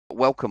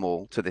welcome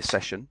all to this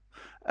session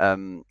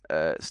called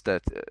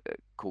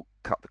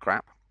Cut the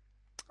Crap.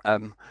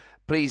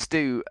 Please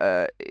do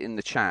in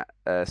the chat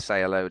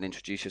say hello and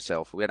introduce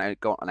yourself. We've only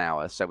got an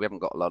hour, so we haven't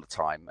got a lot of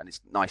time, and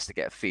it's nice to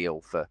get a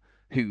feel for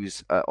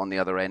who's on the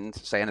other end.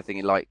 Say anything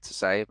you'd like to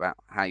say about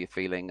how you're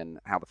feeling and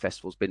how the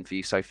festival's been for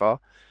you so far,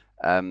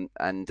 and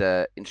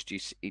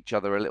introduce each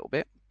other a little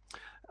bit.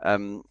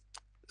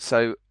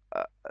 So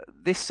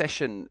this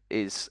session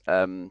is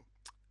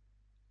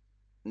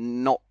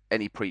not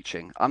any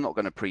preaching. I'm not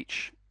going to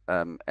preach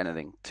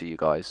anything to you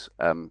guys.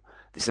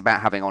 This is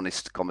about having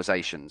honest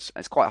conversations.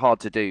 It's quite hard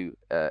to do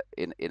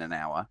in an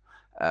hour,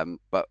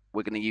 but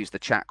we're going to use the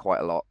chat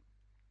quite a lot.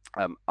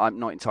 I'm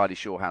not entirely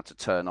sure how to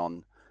turn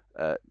on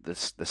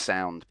the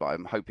sound, but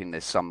I'm hoping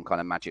there's some kind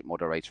of magic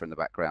moderator in the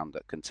background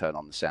that can turn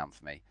on the sound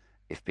for me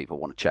if people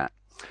want to chat.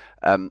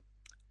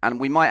 And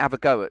we might have a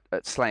go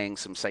at slaying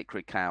some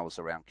sacred cows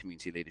around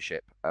community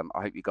leadership.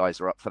 I hope you guys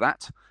are up for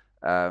that.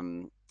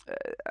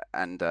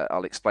 And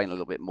I'll explain a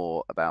little bit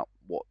more about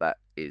what that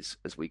is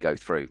as we go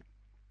through.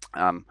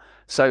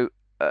 So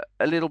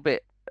a little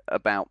bit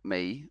about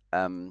me.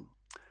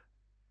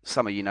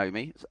 Some of you know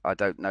me. I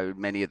don't know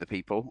many of the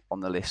people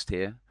on the list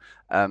here,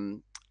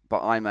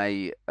 but I'm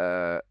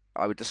I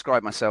would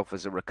describe myself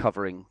as a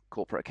recovering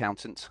corporate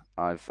accountant.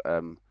 I've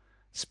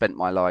spent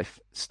my life,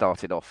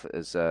 started off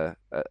as a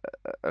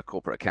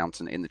corporate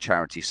accountant in the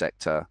charity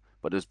sector,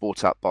 but was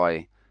brought up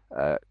by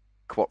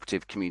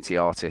cooperative community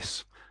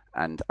artists.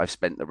 And I've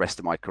spent the rest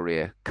of my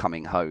career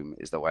coming home,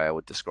 is the way I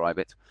would describe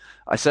it.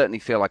 I certainly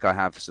feel like I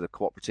have sort of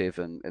cooperative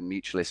and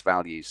mutualist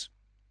values.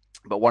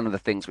 But one of the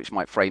things which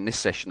might frame this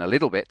session a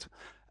little bit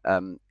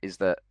is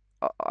that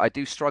I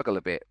do struggle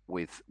a bit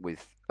with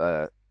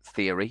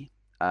theory,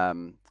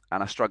 and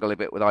I struggle a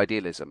bit with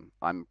idealism.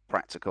 I'm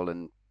practical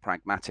and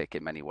pragmatic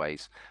in many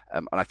ways,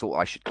 and I thought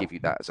I should give you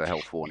that as a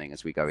health warning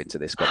as we go into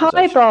this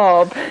conversation. Hi,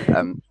 Bob.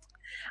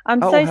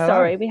 I'm so hello.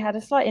 sorry. We had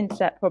a slight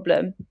internet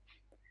problem.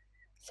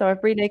 So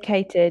I've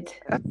relocated.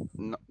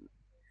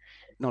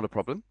 Not a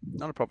problem.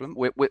 Not a problem.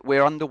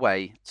 We're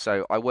underway.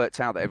 So I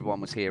worked out that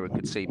everyone was here and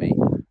could see me.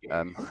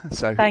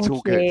 So Thank it's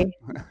all you. good.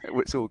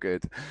 It's all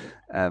good.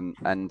 And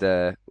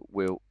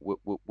we'll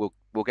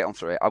get on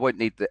through it. I won't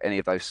need any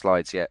of those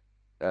slides yet,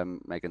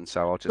 Megan.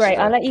 So I'll just Great.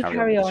 I'll let you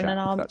carry on, chat, and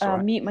I'll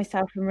right. mute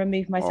myself and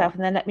remove myself, Right.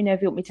 and then let me know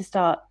if you want me to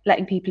start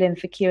letting people in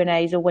for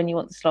Q&As or when you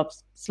want the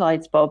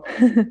slides, Bob.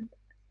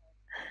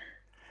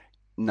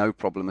 No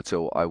problem at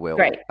all. I will.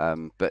 Great.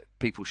 But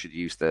people should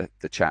use the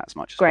chat as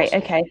much as Great.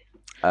 possible. Okay.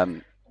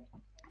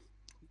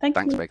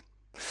 Thanks, you. Meg.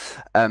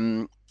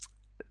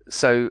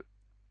 So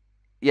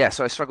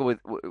I struggle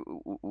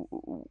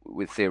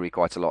with theory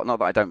quite a lot. Not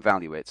that I don't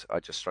value it, I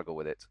just struggle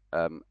with it,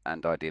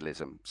 and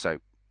idealism. So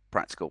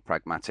practical,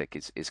 pragmatic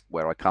is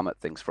where I come at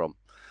things from.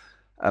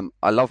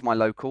 I love my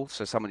local.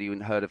 So some of you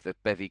have heard of the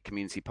Bevy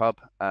Community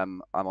Pub.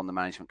 I'm on the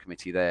management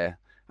committee there,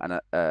 and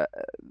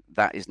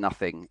that is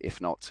nothing if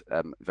not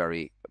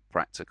very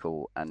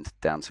practical and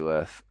down to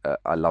earth.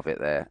 I love it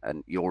there,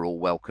 and you're all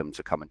welcome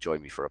to come and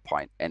join me for a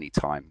pint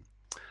anytime.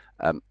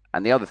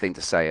 And the other thing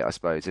to say, I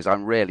suppose, is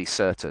I'm rarely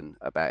certain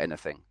about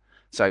anything.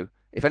 So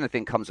if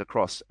anything comes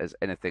across as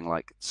anything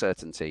like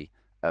certainty,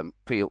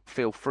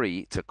 feel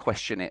free to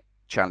question it,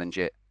 challenge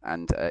it,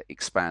 and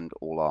expand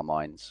all our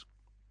minds.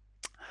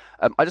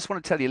 I just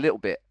want to tell you a little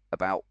bit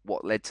about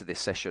what led to this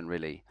session,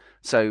 really.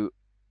 So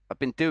I've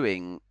been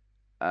doing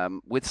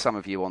with some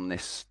of you on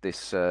this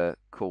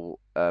call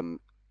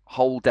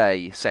whole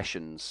day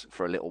sessions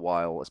for a little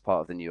while as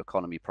part of the New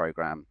Economy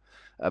program,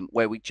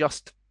 where we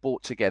just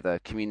brought together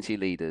community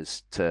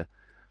leaders to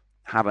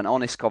have an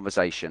honest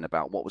conversation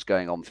about what was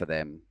going on for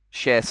them,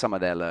 share some of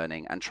their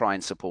learning, and try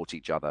and support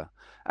each other.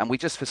 And we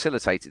just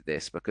facilitated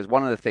this because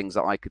one of the things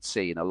that I could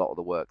see in a lot of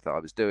the work that I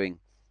was doing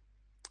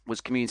was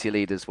community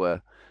leaders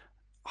were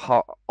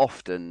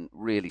often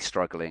really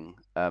struggling,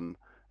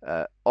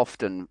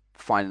 often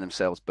finding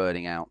themselves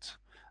burning out,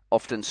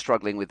 often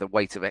struggling with the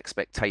weight of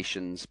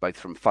expectations, both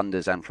from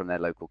funders and from their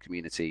local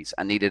communities,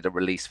 and needed a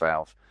release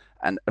valve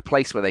and a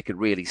place where they could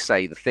really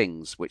say the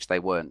things which they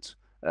weren't.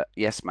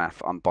 Yes,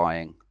 Math, I'm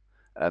buying.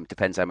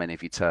 Depends how many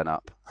of you turn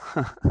up.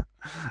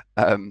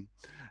 And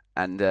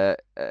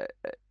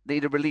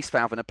need a release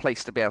valve and a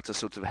place to be able to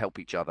sort of help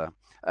each other.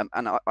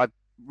 And I've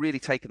really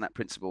taken that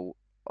principle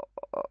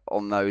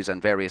on those and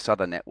various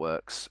other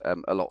networks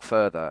a lot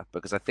further,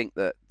 because I think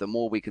that the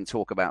more we can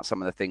talk about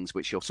some of the things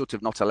which you're sort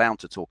of not allowed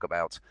to talk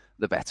about,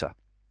 the better.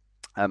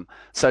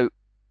 So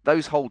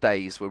those whole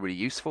days were really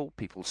useful.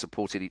 People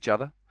supported each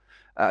other.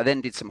 I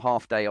then did some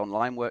half-day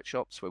online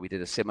workshops where we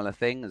did a similar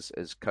thing as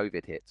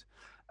COVID hit.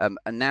 And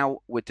now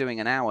we're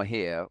doing an hour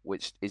here,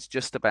 which is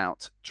just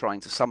about trying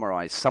to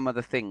summarize some of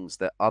the things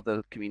that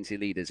other community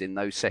leaders in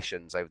those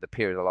sessions over the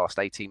period of the last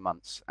 18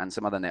 months and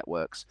some other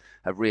networks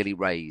have really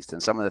raised,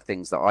 and some of the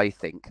things that I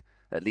think,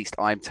 at least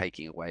I'm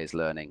taking away as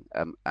learning.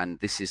 And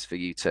this is for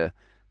you to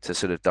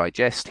sort of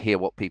digest, hear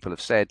what people have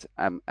said,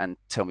 and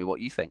tell me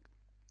what you think.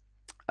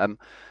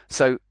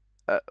 So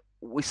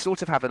we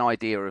sort of have an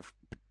idea of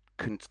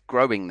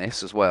growing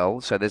this as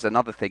well. So there's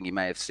another thing you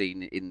may have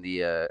seen in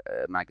the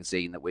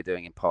magazine that we're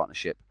doing in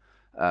partnership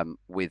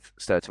with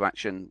Stir to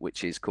Action,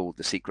 which is called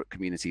The Secret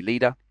Community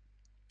Leader.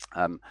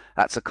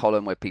 That's a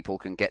column where people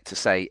can get to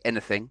say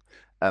anything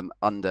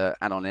under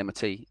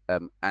anonymity,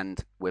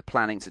 and we're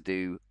planning to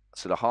do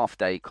sort of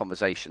half-day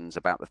conversations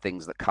about the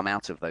things that come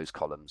out of those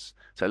columns.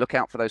 So look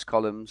out for those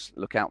columns,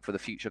 look out for the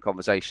future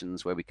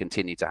conversations where we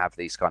continue to have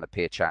these kind of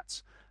peer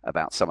chats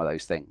about some of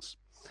those things.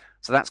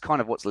 So that's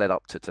kind of what's led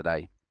up to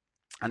today.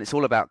 And it's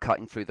all about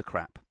cutting through the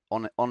crap,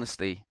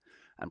 honesty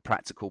and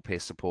practical peer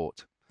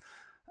support.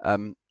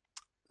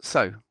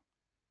 So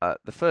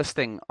the first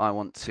thing I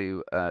want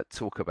to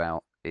talk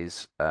about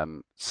is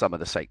some of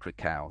the sacred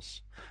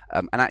cows.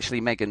 And actually,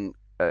 Megan,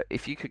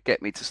 if you could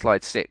get me to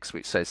slide 6,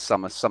 which says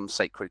some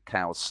sacred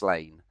cows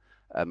slain,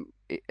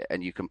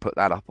 and you can put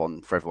that up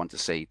on for everyone to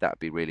see, that would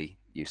be really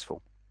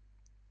useful.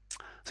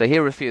 So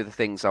here are a few of the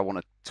things I want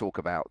to talk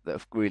about that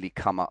have really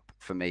come up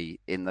for me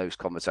in those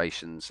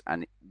conversations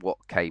and what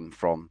came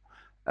from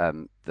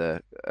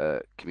the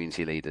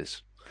community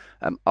leaders.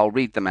 I'll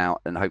read them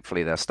out and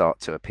hopefully they'll start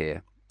to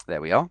appear.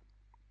 There we are.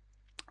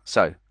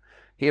 So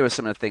here are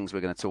some of the things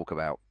we're going to talk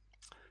about.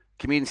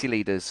 Community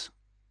leaders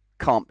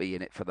can't be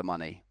in it for the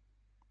money.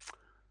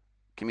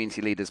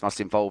 Community leaders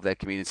must involve their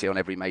community on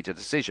every major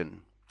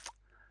decision.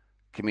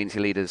 Community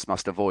leaders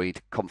must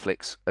avoid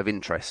conflicts of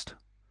interest.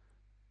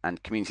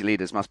 And community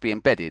leaders must be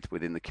embedded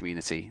within the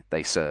community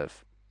they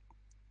serve.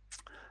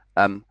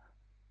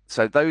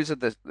 So those are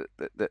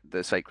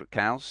the sacred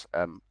cows.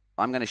 I'm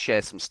going to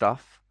share some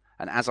stuff,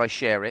 and as I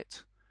share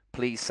it,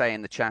 please say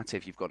in the chat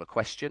if you've got a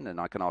question, and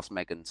I can ask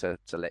Megan to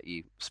let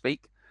you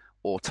speak,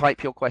 or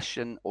type your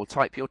question or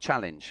type your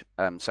challenge.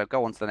 So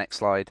go on to the next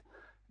slide.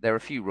 There are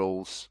a few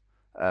rules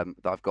that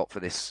I've got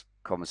for this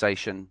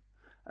conversation,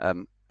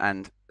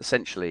 and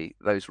essentially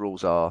those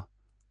rules are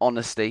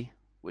honesty,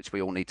 which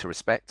we all need to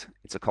respect.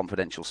 It's a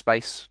confidential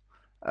space.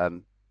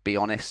 Be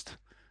honest,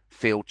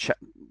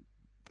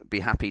 be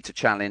happy to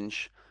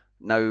challenge.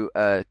 No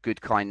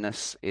good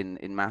kindness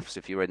in maths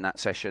if you're in that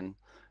session.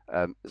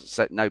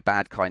 So no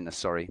bad kindness,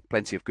 sorry.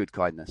 Plenty of good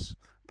kindness,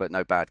 but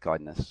no bad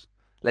kindness.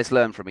 Let's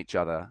learn from each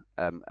other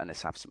and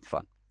let's have some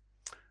fun.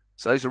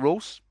 So those are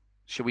rules.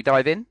 Should we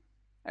dive in?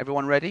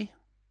 Everyone ready?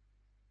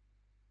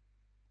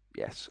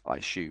 Yes, I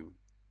assume.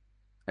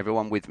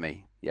 Everyone with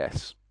me?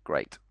 Yes,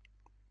 great.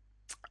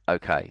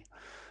 Okay,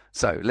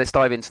 so let's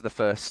dive into the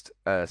first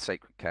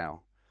sacred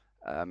cow.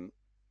 Can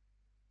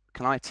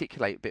I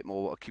articulate a bit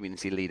more what a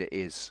community leader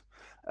is?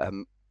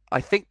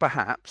 I think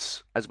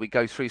perhaps as we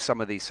go through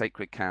some of these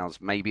sacred cows,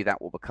 maybe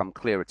that will become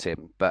clearer,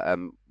 Tim. But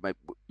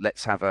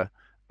let's have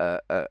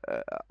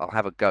I'll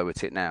have a go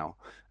at it now.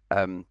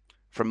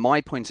 From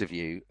my point of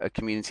view, a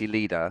community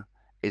leader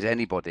is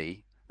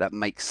anybody that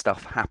makes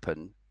stuff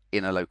happen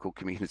in a local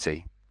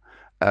community.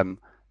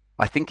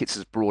 I think it's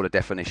as broad a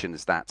definition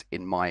as that,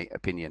 in my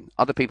opinion.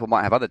 Other people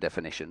might have other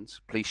definitions.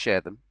 Please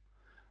share them.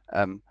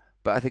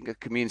 But I think a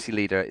community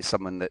leader is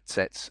someone that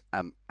sets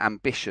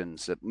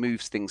ambitions, that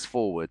moves things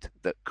forward,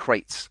 that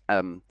creates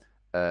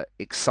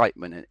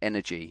excitement and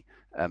energy,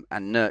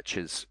 and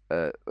nurtures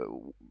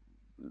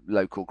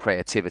local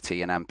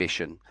creativity and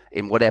ambition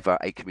in whatever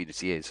a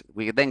community is.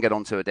 We could then get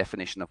on to a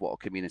definition of what a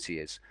community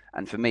is.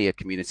 And for me, a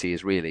community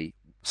is really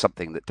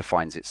something that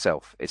defines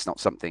itself. It's not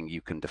something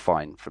you can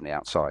define from the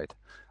outside.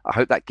 I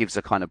hope that gives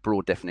a kind of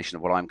broad definition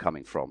of what I'm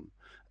coming from.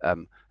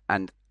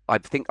 And I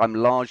think I'm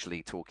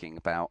largely talking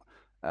about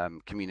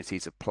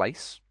communities of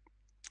place,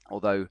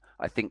 although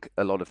I think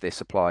a lot of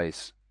this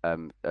applies,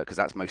 because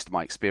that's most of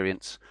my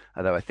experience,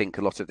 although I think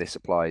a lot of this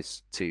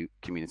applies to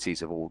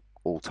communities of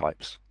all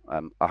types.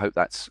 I hope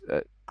that's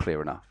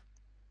clear enough.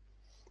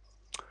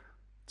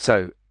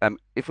 So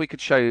if we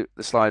could show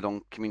the slide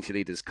on community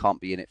leaders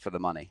can't be in it for the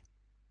money.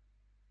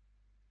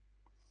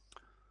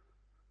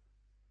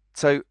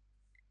 So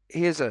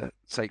here's a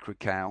sacred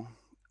cow.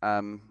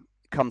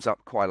 Comes up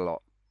quite a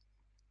lot.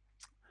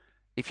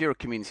 If you're a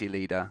community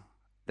leader,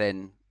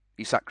 then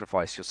you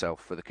sacrifice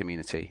yourself for the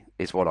community,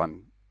 is what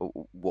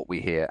we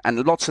hear.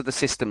 And lots of the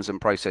systems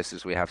and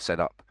processes we have set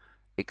up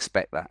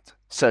expect that.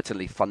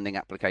 Certainly funding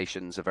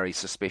applications are very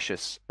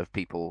suspicious of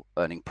people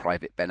earning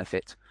private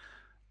benefit.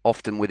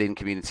 Often within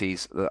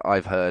communities that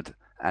I've heard,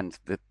 and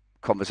the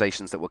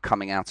conversations that were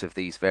coming out of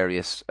these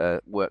various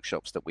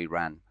workshops that we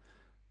ran,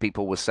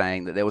 people were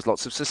saying that there was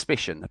lots of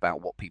suspicion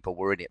about what people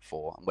were in it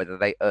for and whether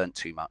they earned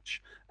too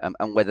much,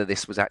 and whether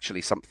this was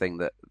actually something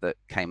that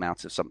came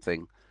out of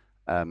something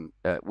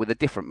with a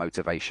different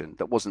motivation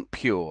that wasn't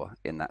pure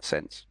in that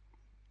sense.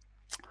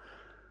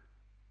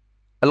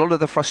 A lot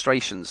of the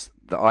frustrations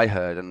that I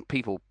heard, and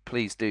people,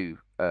 please do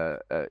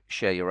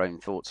share your own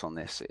thoughts on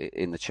this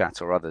in the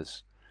chat or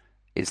others,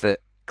 is that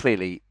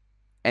clearly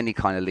any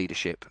kind of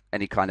leadership,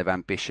 any kind of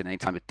ambition, any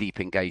kind of deep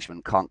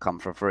engagement can't come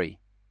for free.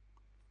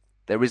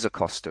 There is a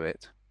cost to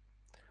it.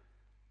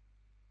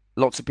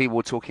 Lots of people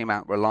were talking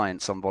about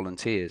reliance on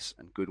volunteers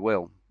and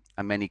goodwill,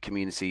 and many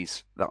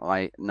communities that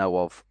I know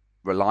of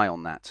rely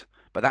on that,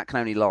 but that can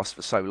only last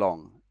for so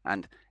long,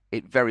 and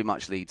it very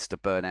much leads to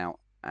burnout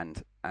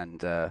and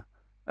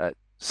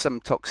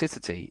some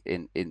toxicity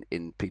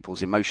in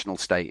people's emotional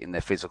state, in their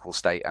physical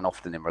state, and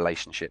often in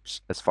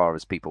relationships, as far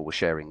as people were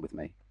sharing with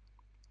me.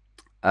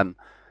 Um,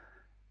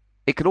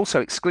 it could also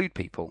exclude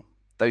people,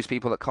 those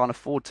people that can't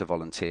afford to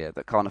volunteer,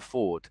 that can't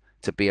afford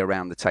to be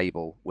around the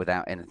table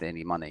without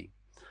any money.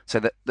 So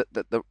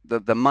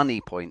the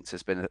money point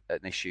has been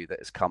an issue that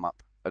has come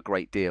up a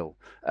great deal,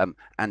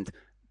 and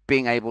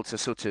being able to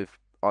sort of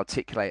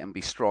articulate and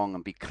be strong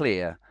and be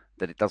clear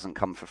that it doesn't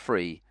come for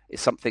free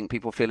is something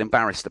people feel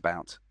embarrassed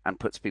about and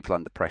puts people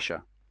under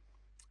pressure.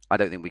 I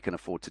don't think we can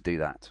afford to do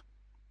that.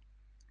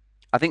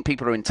 I think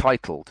people are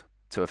entitled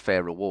to a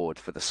fair reward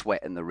for the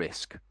sweat and the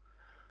risk.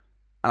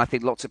 And I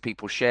think lots of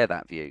people share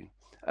that view.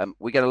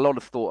 We get a lot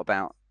of thought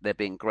about there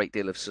being a great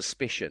deal of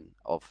suspicion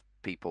of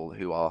people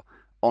who are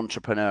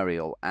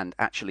entrepreneurial and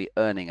actually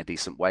earning a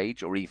decent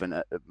wage, or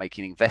even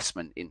making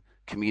investment in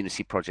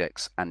community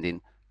projects and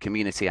in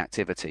community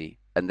activity.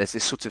 And there's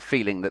this sort of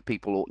feeling that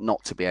people ought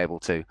not to be able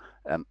to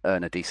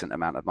earn a decent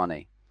amount of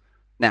money.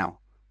 Now,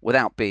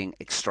 without being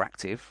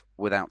extractive,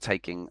 without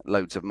taking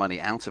loads of money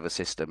out of a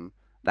system,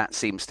 that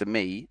seems to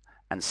me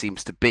and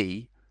seems to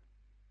be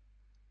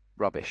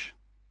rubbish.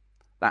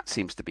 That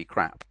seems to be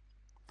crap.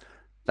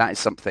 That is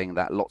something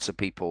that lots of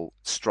people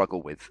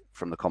struggle with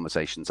from the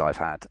conversations I've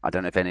had. I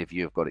don't know if any of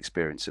you have got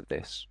experience of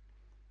this.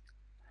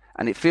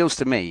 And it feels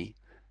to me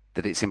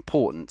that it's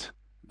important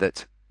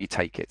that you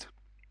take it.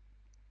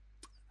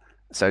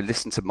 So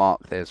listen to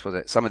Mark. There's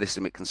some of this is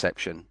a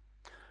misconception.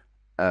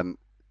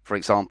 For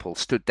example,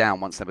 stood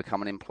down once they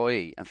become an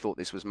employee and thought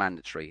this was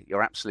mandatory.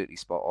 You're absolutely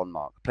spot on,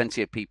 Mark.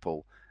 Plenty of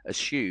people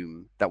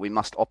assume that we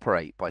must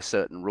operate by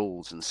certain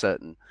rules and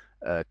certain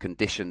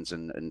conditions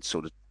and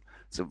sort of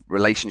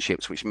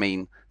relationships, which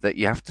mean that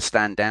you have to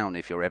stand down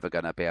if you're ever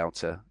going to be able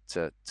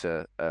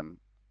to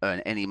earn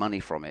any money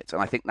from it.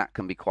 And I think that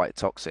can be quite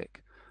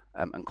toxic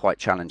and quite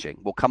challenging.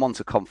 We'll come on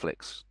to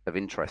conflicts of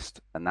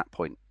interest and that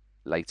point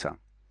later.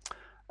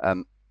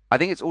 I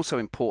think it's also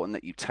important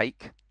that you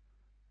take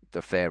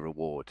the fair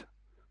reward,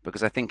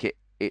 because I think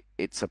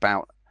it's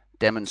about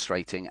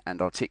demonstrating and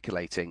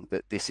articulating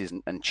that this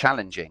isn't, and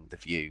challenging the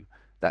view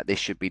that this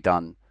should be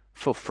done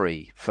for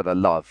free for the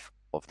love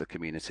of the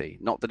community.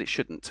 Not that it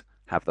shouldn't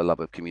have the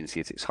love of community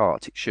at its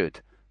heart, it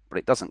should, but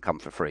it doesn't come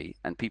for free,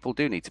 and people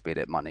do need to bid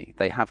at money.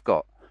 They have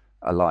got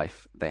a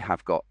life, they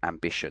have got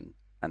ambition,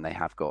 and they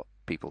have got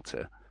people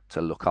to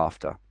look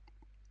after.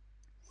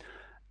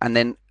 And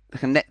then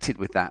connected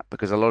with that,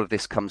 because a lot of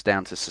this comes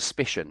down to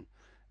suspicion,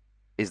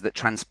 is that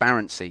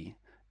transparency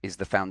is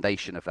the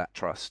foundation of that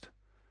trust,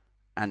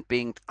 and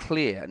being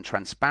clear and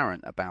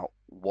transparent about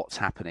what's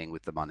happening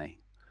with the money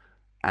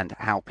and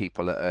how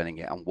people are earning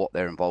it and what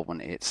their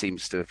involvement in it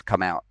seems to have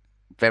come out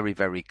very,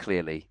 very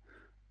clearly,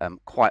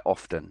 quite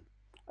often,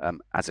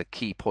 as a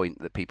key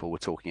point that people were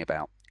talking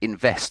about.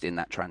 Invest in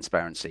that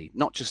transparency,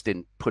 not just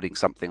in putting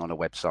something on a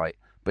website,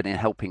 but in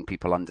helping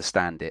people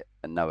understand it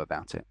and know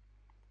about it.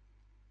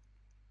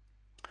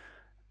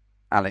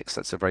 Alex,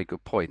 that's a very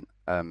good point.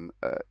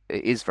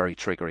 It is very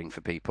triggering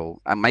for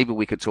people, and maybe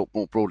we could talk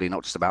more broadly,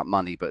 not just about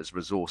money, but as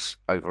resource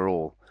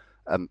overall.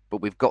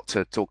 But we've got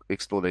to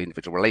explore the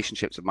individual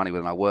relationships of money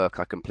within our work.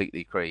 I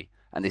completely agree,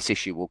 and this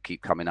issue will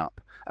keep coming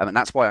up, and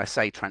that's why I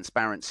say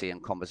transparency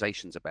and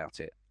conversations about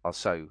it are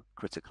so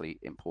critically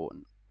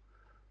important.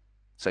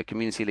 So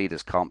community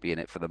leaders can't be in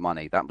it for the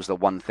money. That was the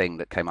one thing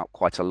that came up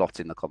quite a lot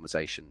in the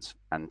conversations,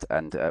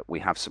 and we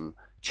have some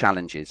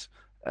challenges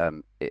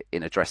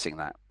in addressing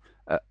that.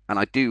 And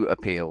I do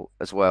appeal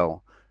as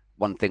well.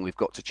 One thing we've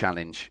got to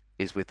challenge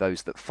is with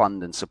those that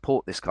fund and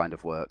support this kind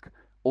of work,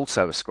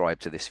 also ascribe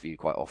to this view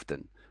quite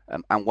often,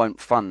 and won't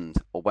fund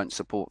or won't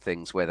support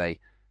things where they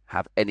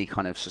have any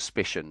kind of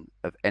suspicion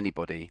of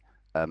anybody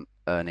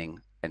earning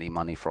any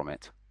money from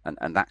it.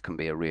 And that can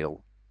be a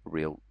real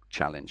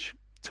challenge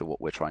to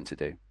what we're trying to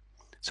do.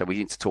 So we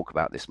need to talk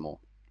about this more.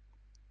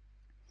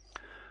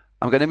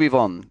 I'm going to move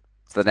on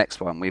to the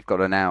next one. We've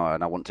got an hour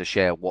and I want to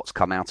share what's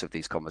come out of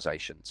these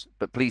conversations.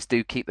 But please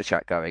do keep the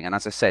chat going. And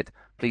as I said,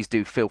 please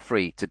do feel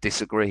free to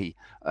disagree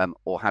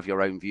or have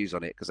your own views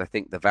on it, because I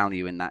think the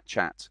value in that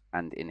chat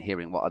and in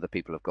hearing what other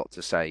people have got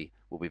to say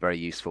will be very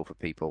useful for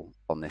people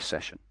on this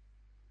session.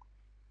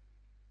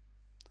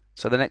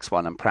 So the next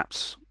one, and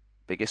perhaps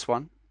biggest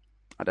one,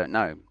 I don't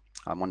know.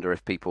 I wonder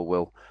if people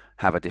will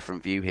have a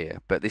different view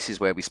here. But this is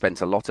where we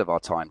spent a lot of our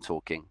time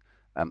talking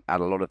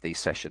at a lot of these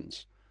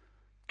sessions.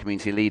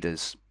 Community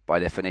leaders, by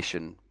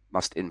definition,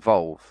 must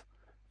involve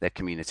their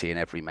community in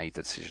every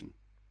major decision.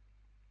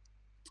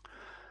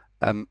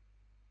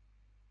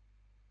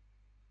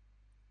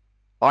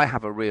 I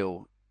have a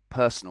real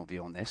personal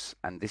view on this,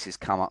 and this has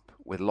come up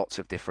with lots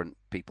of different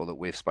people that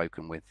we've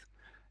spoken with,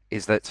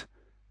 is that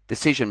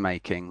decision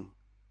making,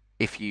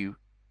 if you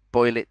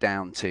boil it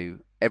down to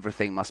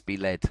everything must be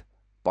led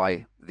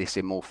by this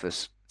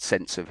amorphous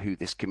sense of who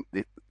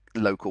the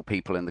local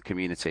people in the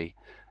community,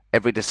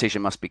 every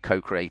decision must be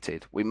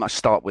co-created. We must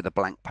start with a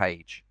blank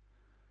page.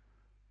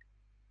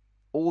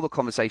 All the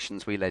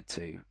conversations we led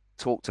to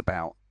talked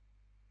about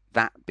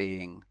that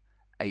being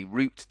a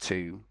route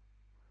to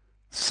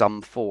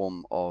some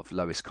form of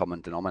lowest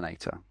common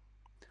denominator,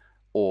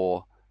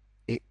 or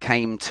it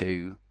came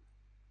to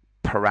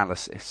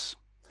paralysis,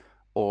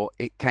 or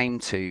it came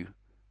to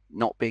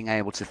not being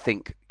able to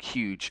think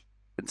huge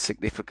and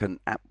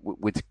significant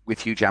with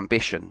huge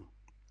ambition.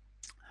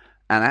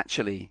 And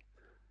actually,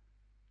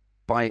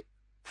 by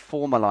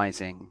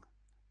formalizing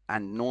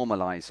and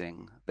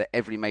normalizing that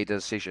every major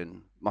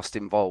decision must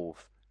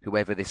involve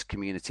whoever this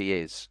community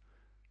is,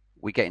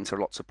 we get into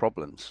lots of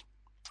problems.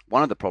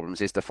 One of the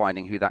problems is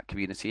defining who that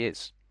community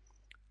is.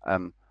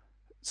 Um,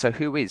 so,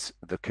 who is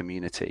the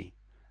community,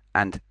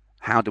 and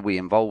how do we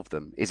involve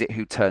them? Is it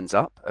who turns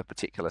up a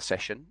particular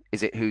session?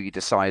 Is it who you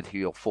decide who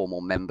your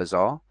formal members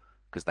are?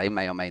 Because they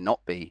may or may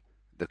not be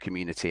the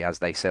community as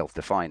they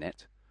self-define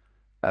it.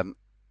 Um,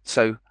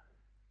 so,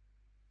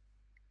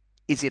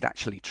 is it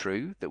actually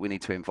true that we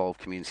need to involve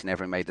community in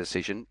every major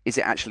decision? Is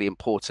it actually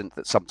important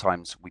that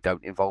sometimes we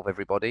don't involve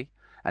everybody?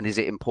 And is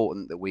it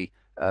important that we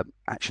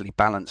actually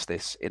balance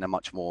this in a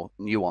much more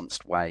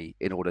nuanced way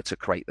in order to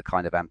create the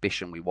kind of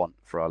ambition we want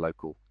for our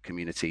local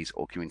communities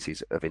or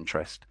communities of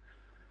interest?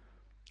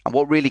 And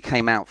what really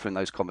came out from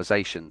those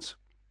conversations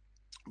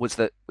was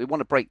that we want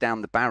to break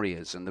down the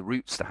barriers and the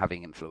routes to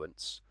having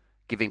influence,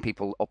 giving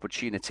people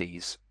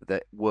opportunities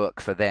that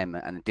work for them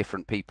and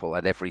different people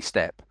at every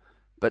step,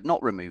 but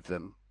not remove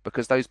them,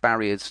 because those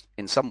barriers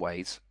in some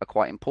ways are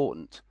quite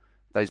important.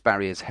 Those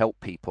barriers help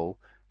people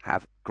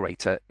have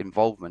greater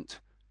involvement,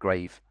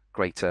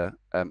 greater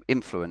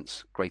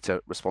influence,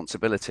 greater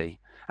responsibility.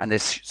 And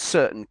there's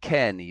certain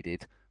care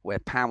needed where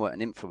power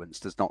and influence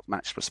does not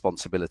match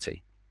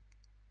responsibility.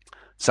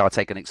 So I'll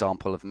take an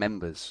example of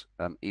members.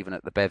 Even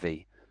at the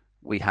bevy,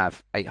 we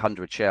have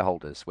 800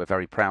 shareholders. We're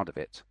very proud of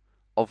it.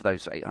 Of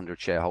those 800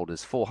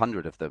 shareholders,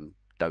 400 of them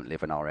don't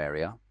live in our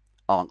area,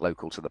 aren't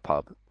local to the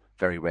pub,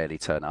 very rarely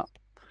turn up.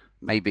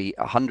 Maybe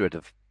 100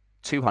 of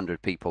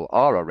 200 people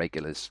are our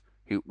regulars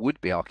who would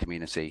be our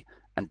community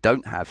and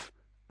don't have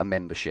a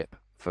membership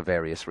for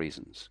various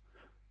reasons.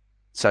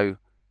 So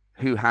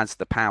who has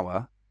the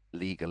power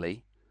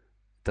legally?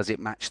 Does it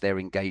match their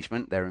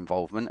engagement, their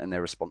involvement, and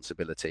their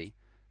responsibility?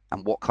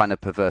 And what kind of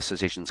perverse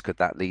decisions could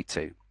that lead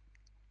to?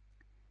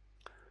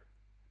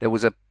 There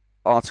was an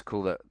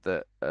article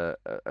that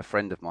a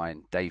friend of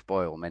mine, Dave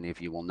Boyle, many of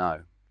you will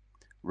know,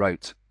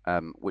 wrote,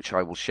 which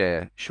I will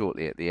share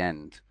shortly at the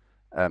end,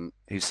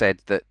 who said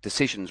that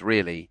decisions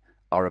really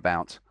are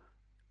about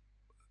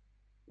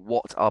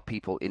what are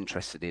people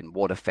interested in,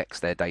 what affects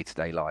their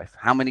day-to-day life.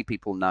 How many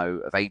people know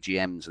of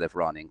AGMs they've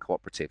run in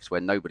cooperatives where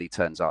nobody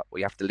turns up, where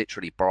you have to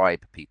literally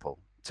bribe people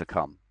to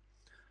come?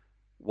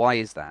 Why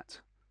is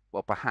that?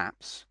 Well,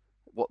 perhaps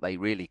what they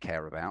really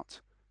care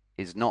about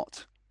is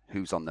not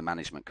who's on the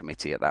management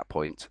committee at that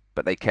point,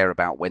 but they care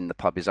about when the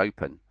pub is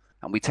open.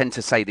 And we tend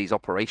to say these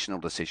operational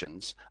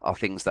decisions are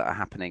things that are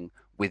happening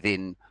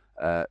within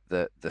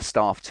the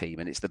staff team,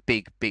 and it's the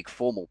big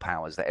formal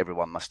powers that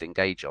everyone must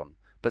engage on.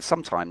 But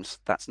sometimes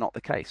that's not the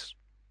case.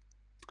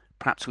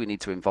 Perhaps we need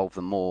to involve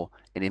them more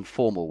in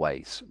informal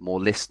ways, more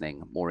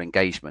listening, more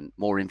engagement,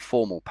 more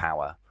informal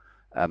power,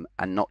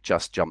 and not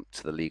just jump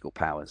to the legal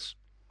powers.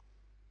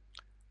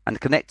 And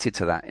connected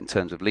to that in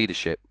terms of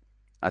leadership,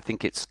 I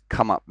think it's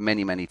come up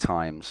many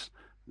times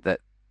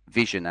that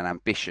vision and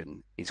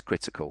ambition is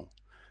critical.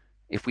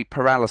 If we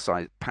paralyze,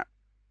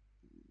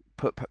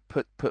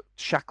 put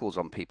shackles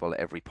on people at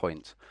every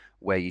point,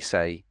 where you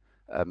say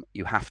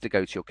you have to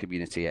go to your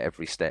community at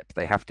every step,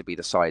 they have to be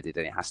decided,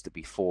 and it has to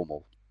be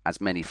formal, as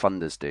many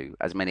funders do,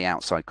 as many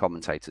outside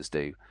commentators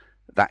do,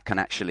 that can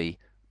actually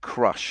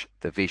crush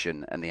the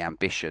vision and the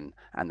ambition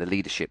and the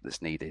leadership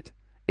that's needed.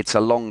 It's a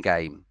long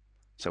game,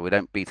 so we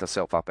don't beat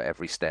ourselves up at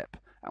every step,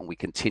 and we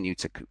continue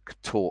to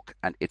talk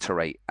and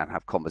iterate and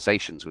have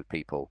conversations with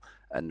people,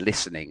 and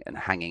listening and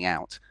hanging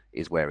out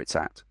is where it's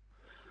at.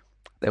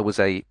 There was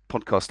a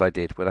podcast I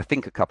did with, I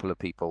think, a couple of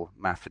people,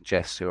 Math and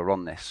Jess, who are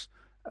on this,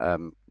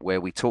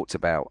 where we talked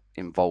about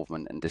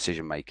involvement and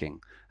decision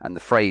making. And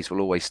the phrase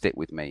will always stick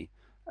with me,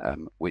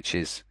 which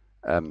is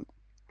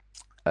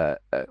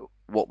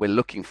what we're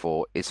looking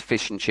for is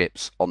fish and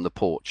chips on the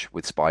porch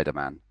with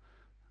Spider-Man.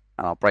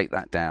 And I'll break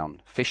that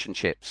down. Fish and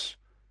chips,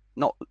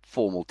 not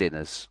formal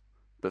dinners,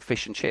 but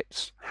fish and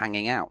chips,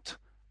 hanging out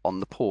on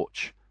the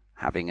porch,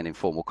 having an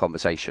informal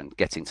conversation,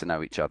 getting to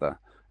know each other.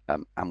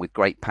 And with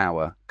great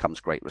power comes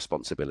great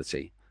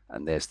responsibility.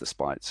 And there's the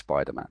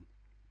Spider-Man.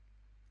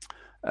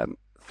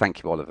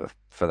 Thank you, Oliver,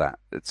 for that.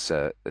 It's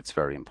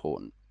very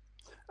important.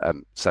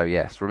 So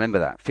yes, remember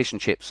that fish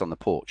and chips on the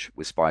porch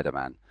with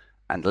Spider-Man,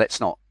 and let's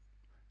not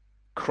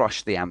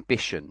crush the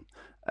ambition,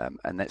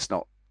 and let's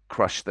not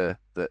crush the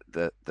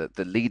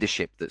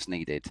leadership that's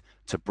needed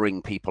to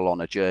bring people on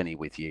a journey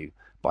with you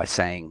by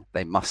saying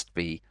they must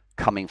be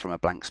coming from a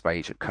blank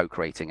space and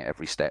co-creating at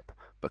every step,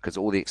 because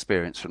all the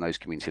experience from those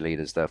community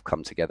leaders that have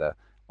come together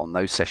on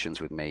those sessions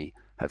with me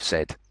have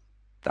said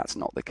that's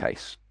not the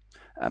case.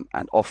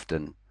 And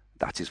often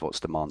that is what's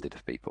demanded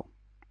of people.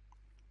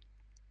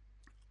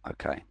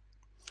 Okay.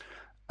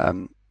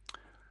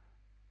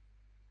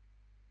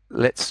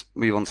 Let's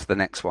move on to the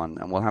next one,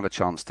 and we'll have a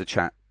chance to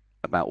chat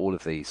about all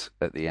of these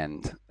at the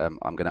end.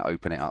 I'm going to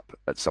open it up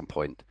at some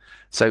point.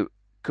 So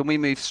can we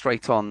move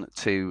straight on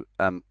to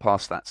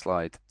past that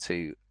slide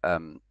to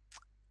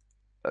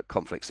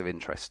conflicts of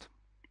interest,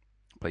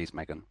 please,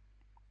 Megan?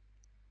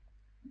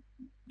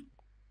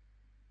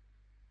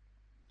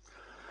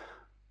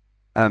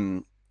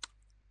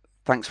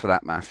 Thanks for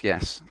that, Math.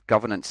 Yes,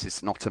 governance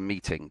is not a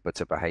meeting,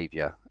 but a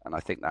behaviour, and I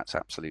think that's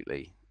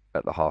absolutely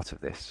at the heart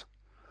of this.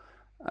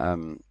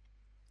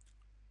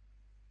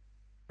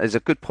 There's a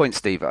good point,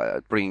 Steve,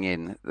 bringing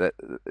in that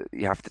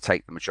you have to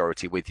take the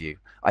majority with you.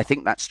 I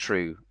think that's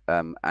true,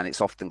 and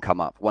it's often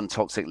come up. One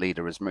toxic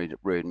leader has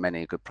ruined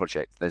many a good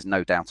project. There's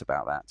no doubt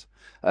about that.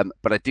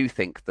 But I do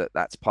think that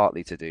that's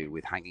partly to do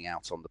with hanging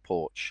out on the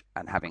porch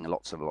and having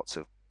lots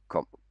of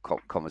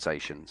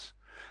conversations.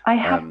 I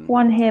have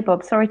one here,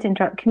 Bob. Sorry to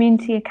interrupt.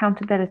 Community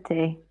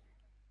accountability.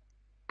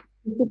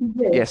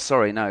 Yes,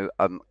 sorry, no.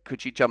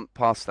 Could you jump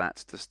past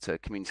that just to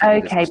community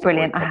leaders Okay, must avoid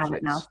brilliant. I have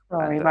it now. conflicts?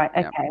 Sorry. And Right.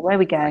 yeah, Okay, where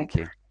we go. thank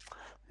you.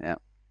 Yeah.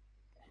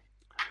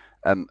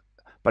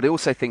 But I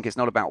also think it's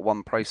not about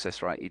one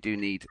process, right? You do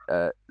need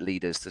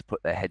leaders to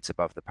put their heads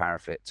above the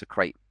parapet to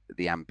create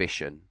the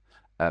ambition.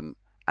 And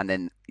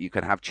then you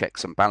can have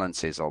checks and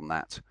balances on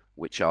that,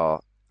 which are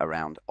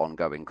around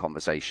ongoing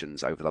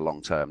conversations over the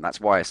long term.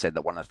 That's why I said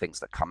that one of the things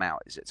that come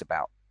out is it's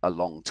about a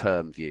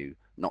long-term view,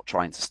 not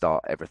trying to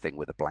start everything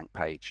with a blank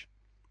page.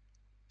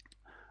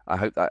 I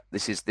hope that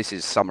this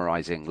is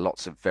summarizing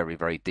lots of very,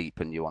 very deep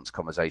and nuanced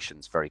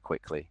conversations very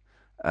quickly.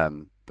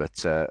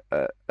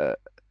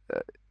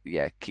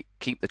 Yeah,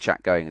 keep the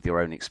chat going with your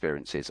own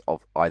experiences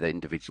of either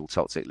individual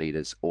toxic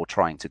leaders or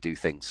trying to do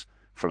things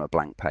from a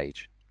blank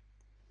page.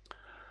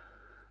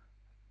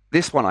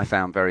 This one I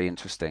found very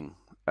interesting.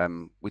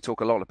 We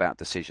talk a lot about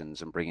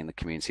decisions and bringing the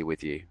community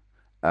with you.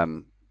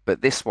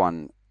 But this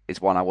one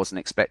is one I wasn't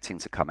expecting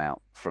to come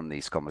out from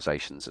these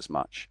conversations as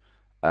much.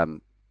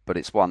 But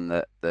it's one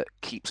that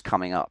keeps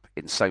coming up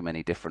in so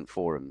many different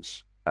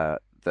forums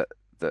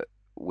that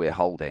we're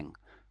holding,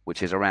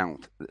 which is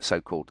around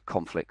so-called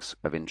conflicts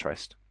of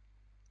interest.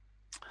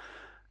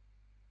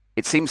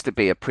 It seems to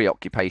be a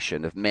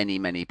preoccupation of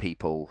many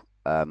people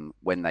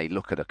when they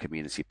look at a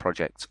community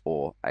project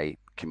or a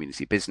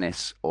community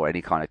business or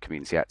any kind of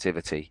community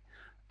activity,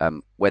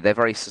 where they're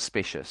very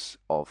suspicious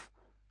of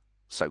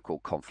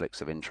so-called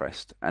conflicts of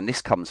interest. And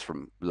this comes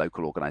from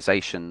local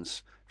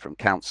organizations, from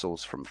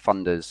councils, from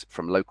funders,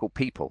 from local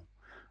people.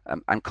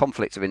 And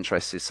conflict of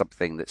interest is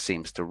something that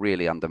seems to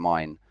really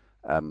undermine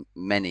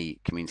many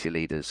community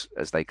leaders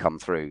as they come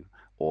through,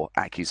 or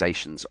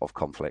accusations of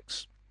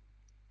conflicts.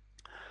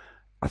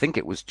 I think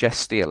it was Jess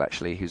Steele,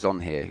 actually, who's on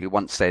here, who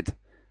once said,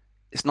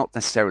 it's not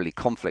necessarily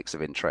conflicts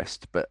of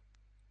interest, but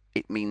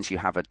it means you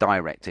have a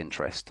direct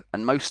interest.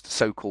 And most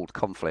so-called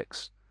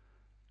conflicts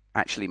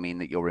actually mean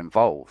that you're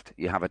involved.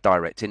 You have a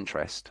direct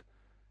interest.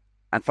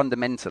 And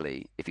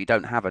fundamentally, if you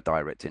don't have a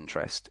direct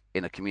interest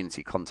in a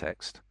community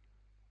context,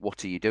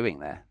 what are you doing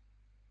there?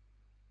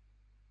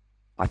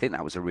 I think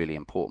that was a really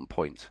important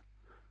point.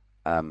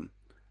 And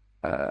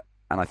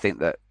I think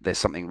that there's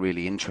something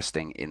really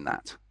interesting in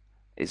that.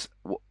 Is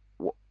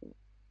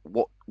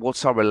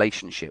what's our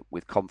relationship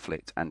with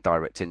conflict and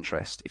direct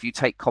interest? If you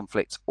take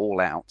conflict all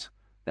out,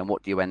 then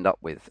what do you end up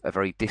with? A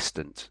very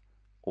distant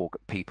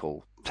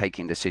people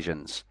taking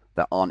decisions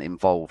that aren't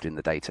involved in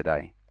the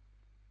day-to-day.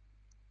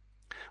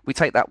 We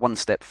take that one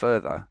step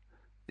further.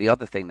 The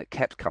other thing that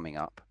kept coming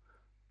up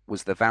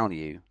was the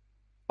value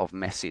of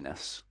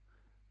messiness.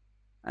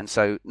 And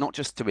so not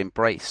just to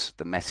embrace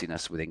the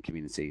messiness within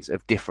communities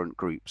of different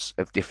groups,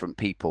 of different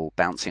people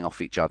bouncing off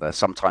each other,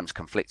 sometimes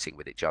conflicting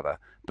with each other,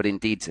 but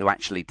indeed to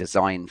actually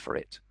design for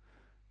it,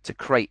 to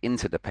create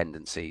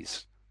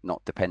interdependencies,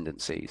 not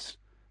dependencies,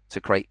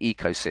 to create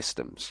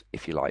ecosystems,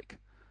 if you like,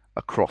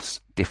 across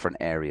different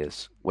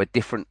areas where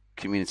different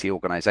community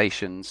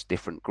organizations,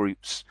 different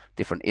groups,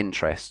 different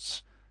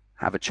interests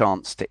have a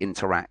chance to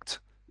interact,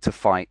 to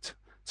fight,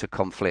 to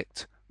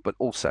conflict, but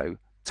also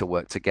to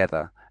work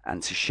together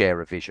and to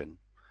share a vision.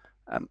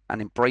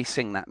 And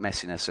embracing that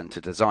messiness and to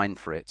design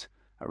for it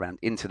around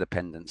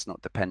interdependence,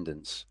 not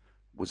dependence,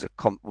 was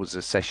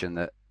a session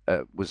that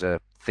was a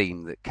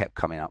theme that kept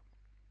coming up.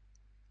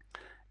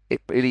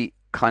 It really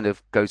kind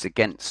of goes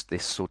against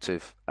this sort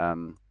of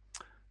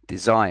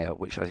desire,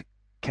 which I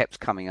kept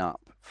coming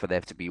up, for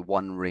there to be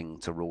one ring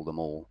to rule them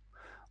all.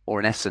 Or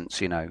in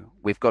essence,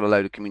 we've got a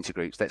load of community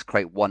groups. Let's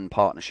create one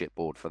partnership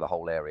board for the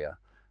whole area.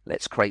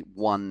 Let's create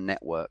one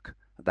network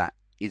that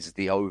is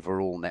the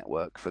overall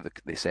network for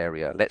this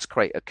area. Let's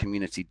create a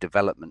community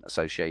development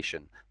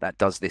association that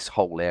does this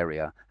whole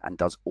area and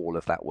does all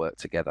of that work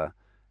together.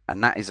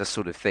 And that is a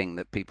sort of thing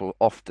that people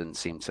often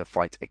seem to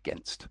fight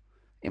against.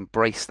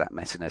 Embrace that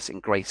messiness,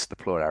 embrace the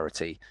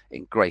plurality,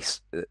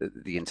 embrace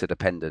the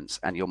interdependence,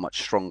 and you're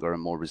much stronger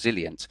and more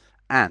resilient.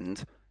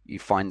 And you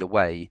find a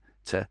way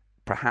to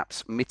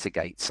perhaps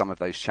mitigate some of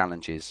those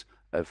challenges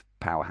of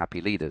power happy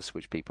leaders,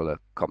 which people are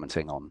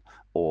commenting on,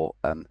 or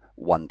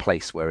one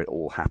place where it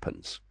all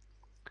happens.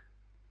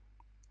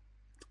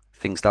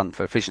 Things done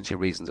for efficiency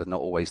reasons are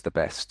not always the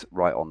best.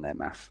 Right on there,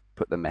 Math.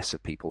 Put the mess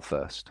of people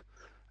first.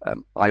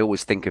 I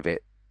always think of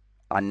it,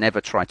 I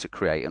never try to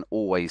create and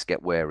always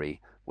get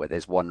wary where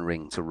there's one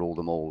ring to rule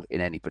them all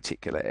in any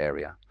particular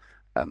area.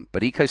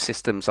 But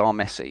ecosystems are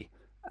messy,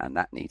 and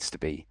that needs to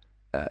be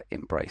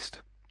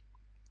embraced.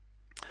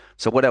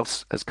 So what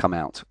else has come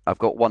out? I've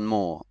got one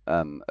more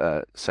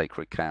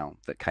sacred cow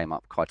that came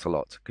up quite a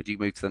lot. Could you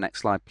move to the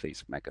next slide,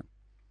 please, Megan?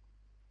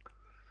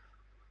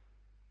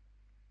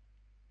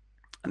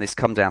 And this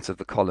comes out of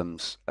the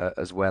columns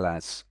as well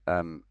as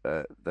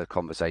the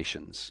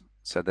conversations.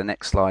 So the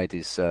next slide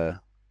is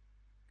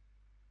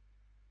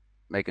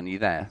Megan, are you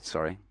there?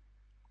 Sorry.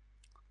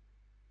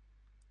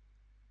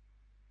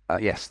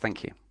 Yes,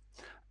 thank you.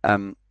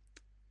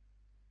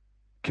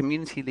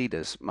 Community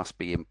leaders must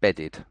be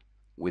embedded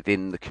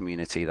within the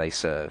community they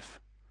serve.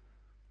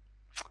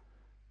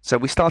 So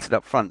we started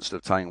up front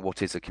sort of saying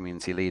what is a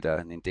community leader,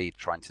 and indeed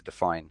trying to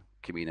define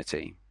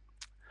community.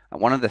 And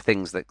one of the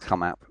things that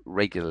come up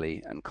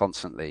regularly and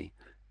constantly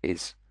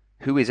is,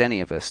 who is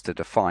any of us to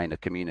define a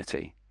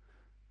community?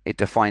 It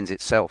defines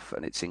itself,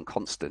 and it's in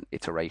constant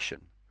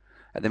iteration.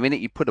 And the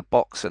minute you put a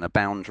box and a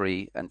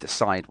boundary and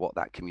decide what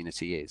that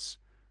community is,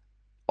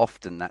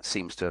 often that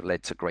seems to have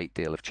led to a great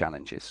deal of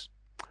challenges.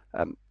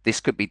 This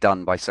could be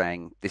done by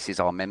saying this is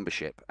our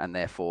membership and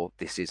therefore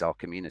this is our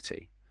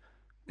community.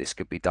 This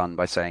could be done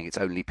by saying it's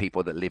only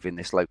people that live in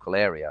this local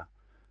area.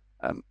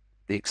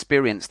 The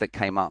experience that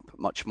came up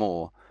much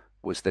more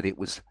was that it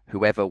was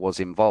whoever was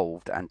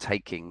involved and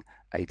taking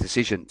a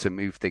decision to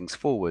move things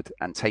forward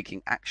and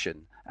taking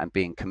action and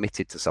being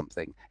committed to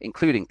something,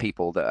 including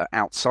people that are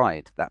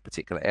outside that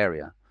particular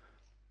area.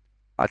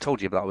 I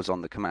told you that I was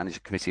on the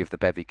management committee of the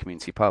Bevy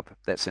Community Pub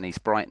that's in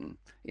East Brighton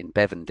in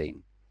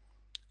Bevendine.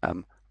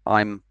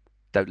 I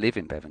don't live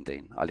in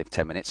Bevendine. I live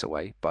 10 minutes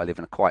away, but I live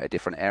in quite a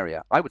different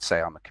area. I would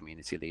say I'm a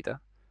community leader.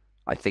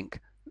 I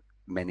think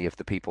many of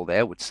the people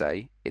there would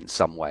say in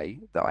some way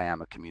that I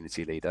am a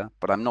community leader,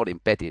 but I'm not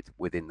embedded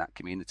within that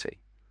community,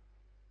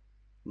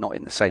 not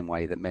in the same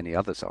way that many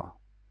others are.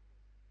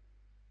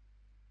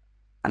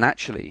 And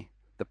actually,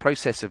 the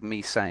process of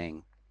me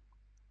saying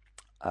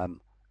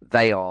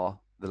they are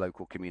the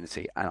local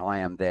community and I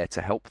am there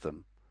to help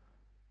them,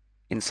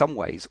 in some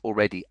ways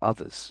already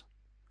others.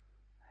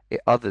 It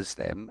others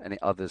them and it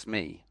others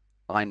me.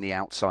 I'm the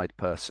outside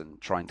person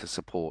trying to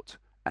support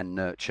and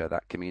nurture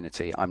that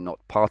community. I'm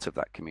not part of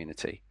that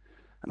community.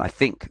 And I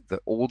think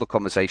that all the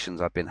conversations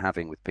I've been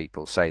having with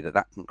people say that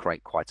that can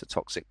create quite a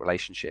toxic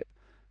relationship.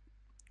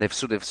 They've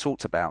sort of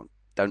thought about,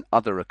 don't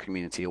other a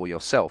community or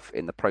yourself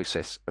in the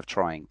process of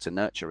trying to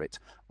nurture it,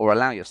 or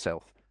allow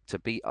yourself to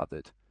be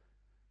othered.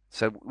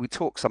 So we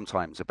talk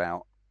sometimes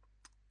about,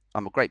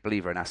 I'm a great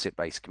believer in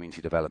asset-based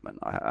community development.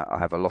 I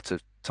have a lot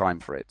of time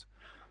for it.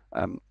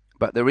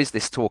 But there is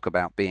this talk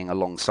about being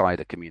alongside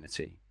a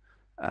community.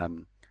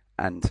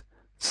 And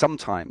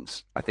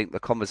sometimes I think the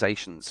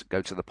conversations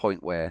go to the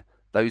point where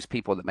those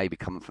people that may be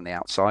coming from the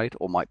outside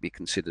or might be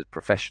considered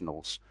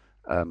professionals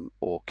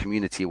or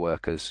community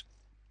workers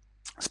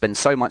spend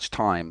so much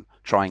time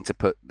trying to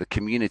put the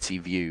community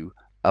view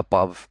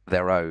above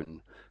their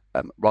own,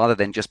 rather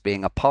than just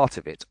being a part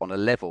of it on a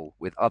level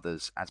with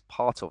others as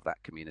part of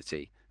that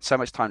community. So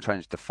much time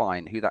trying to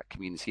define who that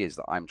community is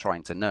that I'm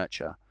trying to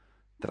nurture,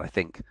 that I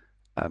think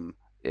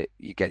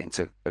you get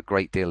into a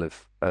great deal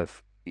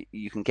of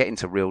you can get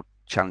into real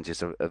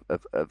challenges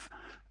of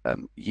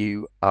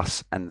you,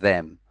 us, and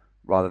them,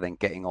 rather than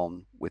getting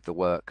on with the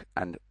work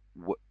and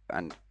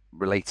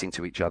relating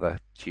to each other,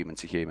 human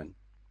to human.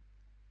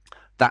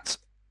 That's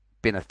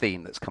been a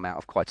theme that's come out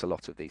of quite a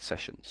lot of these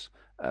sessions,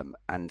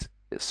 and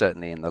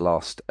certainly in the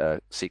last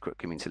secret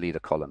community leader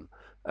column,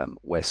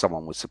 where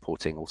someone was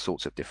supporting all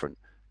sorts of different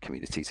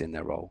communities in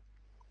their role.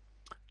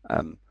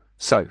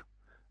 So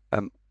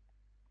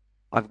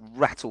I've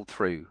rattled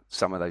through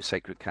some of those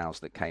sacred cows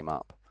that came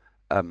up,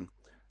 and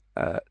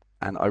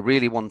I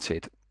really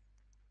wanted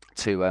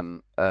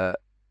to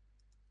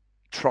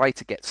try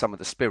to get some of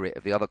the spirit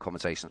of the other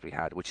conversations we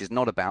had, which is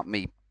not about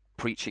me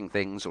preaching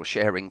things or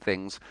sharing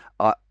things.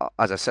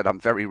 As I said, I'm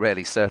very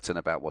rarely certain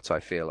about what I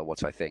feel or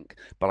what I think,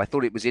 but I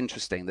thought it was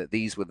interesting that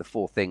these were the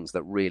four things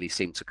that really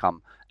seemed to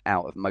come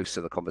out of most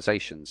of the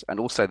conversations, and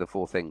also the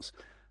four things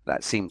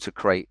that seemed to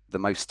create the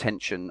most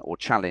tension or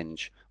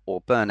challenge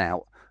or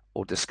burnout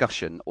or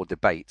discussion or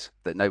debate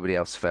that nobody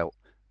else felt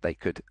they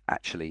could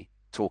actually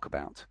talk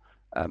about,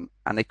 and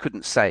they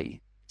couldn't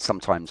say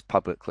sometimes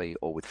publicly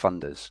or with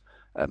funders.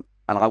 And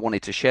I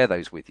wanted to share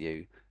those with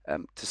you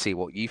to see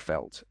what you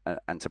felt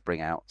and to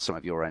bring out some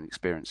of your own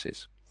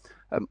experiences.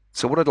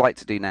 So what I'd like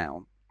to do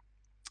now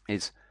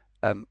is,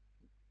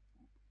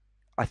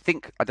 I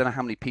think, I don't know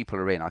how many people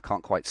are in, I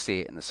can't quite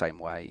see it in the same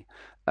way.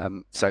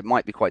 So it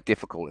might be quite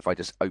difficult if I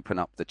just open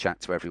up the chat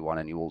to everyone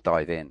and you all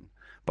dive in.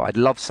 But I'd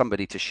love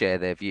somebody to share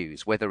their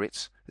views, whether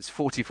it's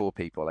 44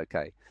 people,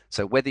 okay?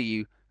 So whether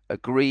you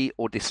agree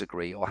or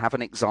disagree or have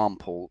an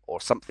example or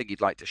something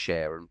you'd like to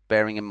share, and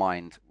bearing in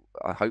mind,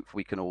 I hope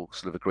we can all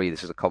sort of agree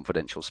this is a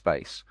confidential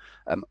space.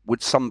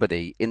 Would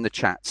somebody in the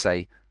chat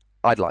say,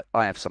 I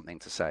have something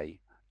to say,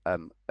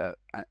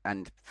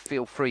 and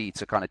feel free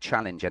to kind of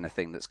challenge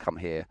anything that's come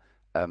here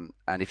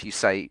And if you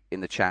say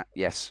in the chat,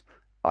 yes,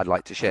 I'd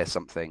like to share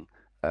something,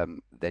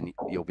 then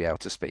you'll be able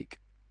to speak.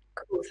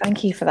 Cool.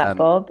 Thank you for that,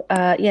 Bob.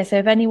 Yeah, so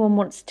if anyone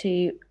wants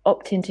to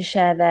opt in to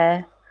share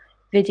their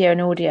video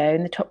and audio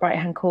in the top right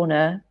hand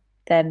corner,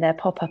 then they'll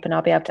pop up and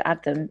I'll be able to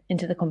add them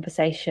into the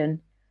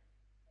conversation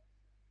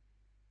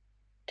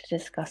to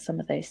discuss some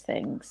of those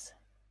things.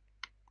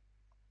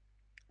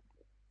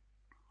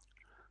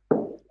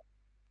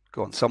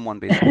 Go on, someone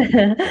be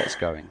the get us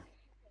going.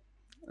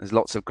 There's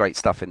lots of great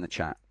stuff in the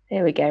chat.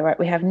 Here we go. Right,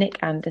 we have Nick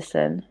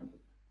Anderson.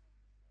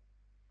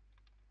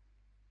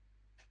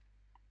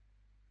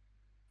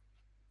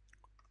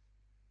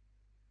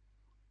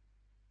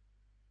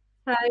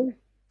 Hello.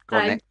 Go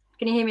on, Nick.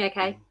 Can you hear me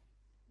okay?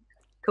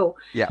 Cool.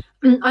 Yeah.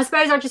 I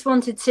suppose I just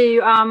wanted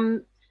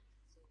to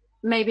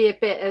maybe a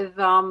bit of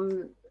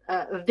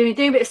doing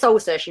a bit of soul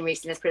searching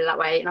recently, let's put it that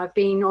way. And I've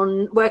been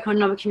working on a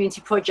number of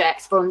community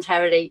projects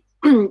voluntarily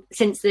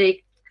since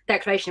the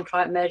declaration of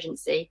climate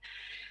emergency,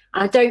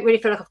 and I don't really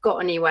feel like I've got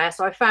anywhere.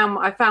 So I found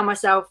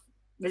myself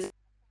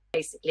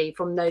basically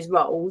from those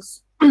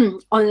roles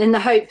in the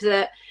hope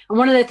that, and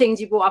one of the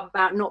things you brought up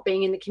about not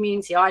being in the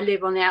community, I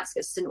live on the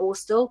outskirts of St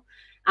Austell,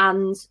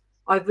 and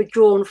I've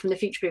withdrawn from the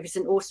Future Proof of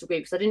St Austell group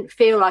because I didn't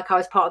feel like I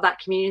was part of that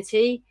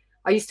community.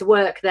 I used to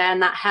work there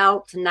and that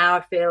helped, and now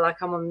I feel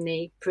like I'm on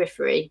the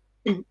periphery.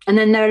 And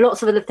then there are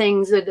lots of other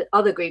things with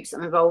other groups that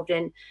I'm involved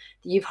in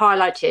that you've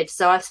highlighted.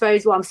 So I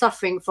suppose what I'm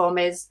suffering from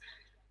is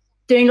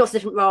doing lots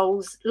of different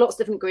roles, lots of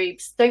different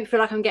groups, don't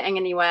feel like I'm getting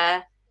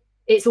anywhere.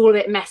 It's all a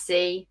bit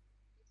messy.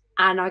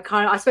 And I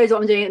suppose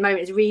what I'm doing at the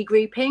moment is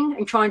regrouping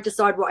and trying to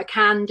decide what I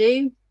can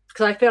do,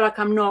 because I feel like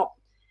I'm not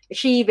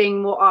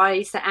achieving what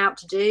I set out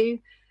to do.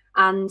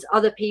 And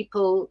other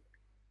people,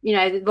 you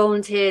know, the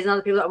volunteers and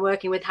other people that I'm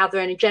working with have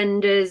their own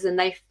agendas,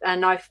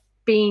 and I've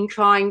been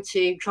trying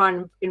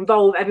and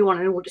involve everyone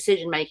in all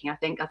decision making. I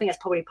think that's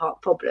probably part of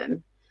the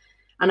problem,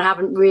 and I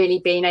haven't really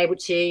been able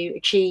to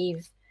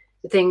achieve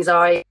the things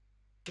I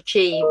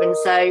achieve. And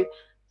so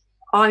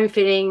I'm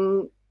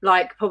feeling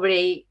like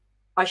probably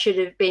I should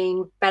have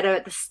been better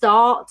at the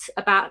start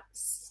about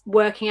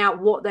working out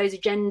what those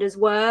agendas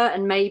were,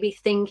 and maybe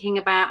thinking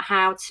about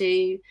how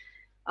to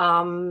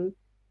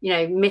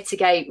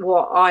mitigate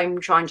what I'm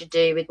trying to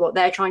do with what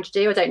they're trying to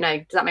do. I don't know.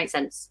 Does that make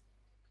sense?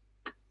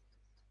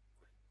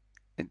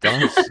 It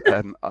does.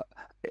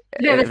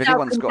 If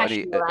anyone's got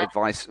any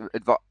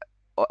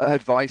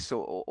advice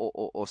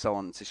or so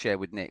on to share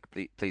with Nick,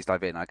 please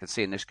dive in. I can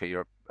see Anushka,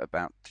 you're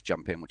about to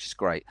jump in, which is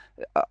great.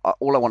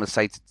 All I want to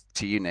say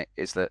to you, Nick,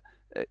 is that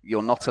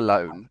you're not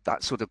alone.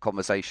 That sort of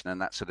conversation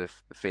and that sort of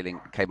feeling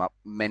came up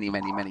many,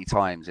 many, many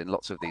times in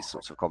lots of these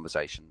sorts of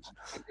conversations.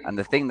 And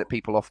the thing that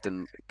people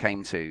often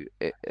came to,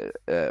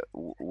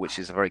 which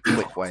is a very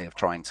quick way of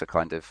trying to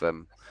kind of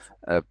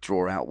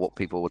draw out what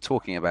people were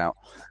talking about,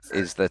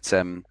 is that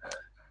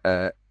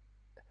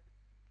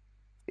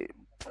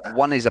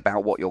one is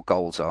about what your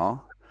goals are.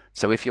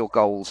 So if your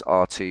goals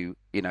are to,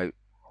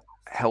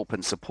 help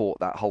and support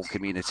that whole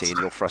community, and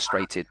you're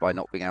frustrated by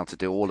not being able to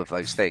do all of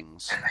those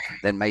things,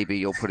 then maybe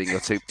you're putting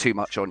too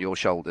much on your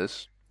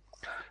shoulders.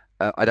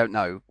 I don't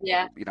know.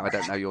 Yeah. I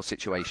don't know your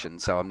situation,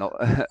 so I'm not.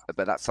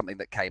 But that's something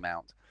that came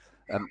out.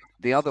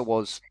 The other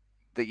was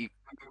that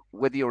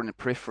whether you're in the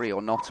periphery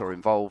or not or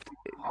involved,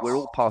 we're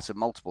all part of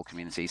multiple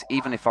communities.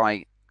 Even if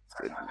I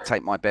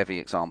take my bevy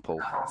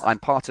example, I'm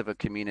part of a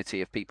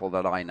community of people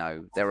that I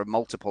know. There are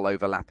multiple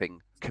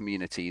overlapping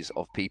communities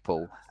of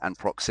people and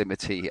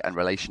proximity and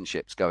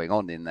relationships going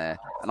on in there,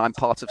 and I'm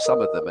part of some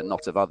of them and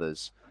not of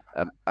others.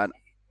 And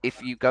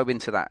if you go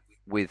into that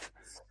with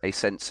a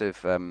sense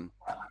of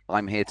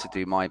I'm here to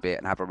do my bit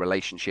and have a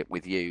relationship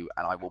with you,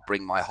 and I will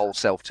bring my whole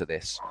self to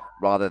this,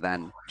 rather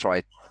than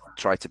try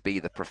to be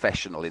the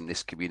professional in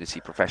this community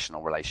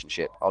professional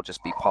relationship, I'll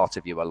just be part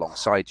of you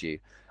alongside you.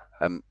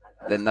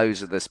 Then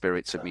those are the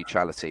spirits of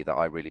mutuality that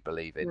I really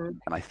believe in,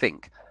 and I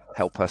think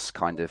help us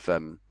kind of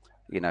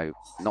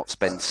not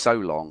spend so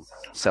long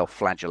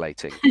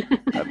self-flagellating.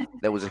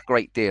 There was a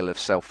great deal of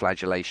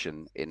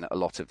self-flagellation in a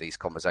lot of these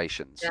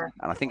conversations,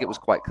 and I think it was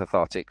quite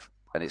cathartic,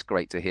 and it's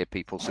great to hear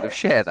people sort of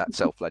share that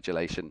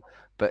self-flagellation.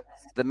 But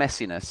the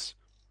messiness,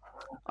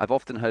 I've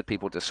often heard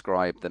people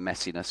describe the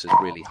messiness as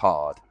really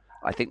hard.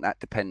 I think that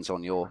depends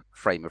on your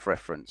frame of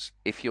reference.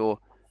 If you're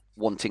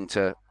wanting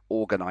to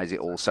organize it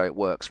all so it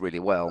works really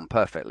well and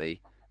perfectly,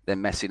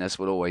 then messiness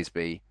will always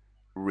be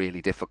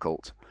really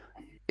difficult.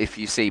 If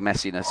you see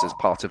messiness as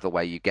part of the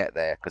way you get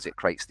there because it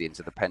creates the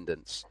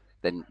interdependence,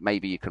 then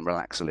maybe you can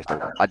relax a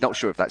little. I'm not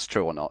sure if that's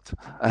true or not,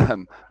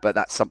 but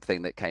that's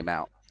something that came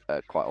out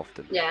quite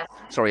often. Yeah.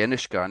 Sorry,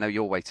 Anushka, I know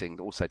you're waiting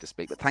also to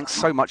speak, but thanks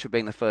so much for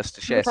being the first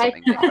to share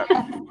something, Nick.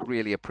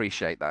 Really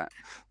appreciate that.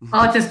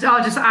 I'll just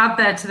add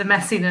there to the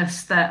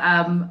messiness that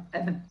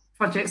the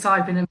projects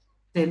I've been involved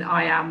in,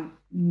 I am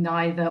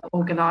neither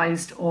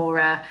organised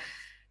or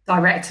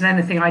direct in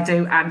anything I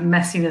do, and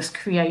messiness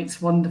creates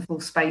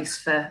wonderful space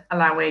for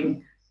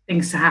allowing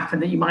things to happen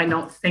that you might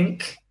not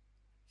think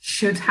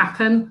should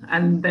happen,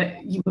 and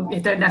that you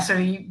don't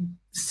necessarily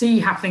see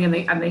happening,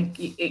 and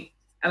it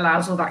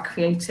allows all that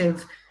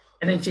creative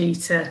energy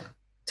to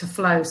to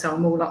flow. So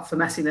I'm all up for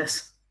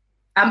messiness.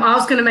 I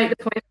was going to make the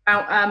point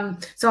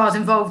about, so I was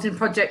involved in a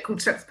project called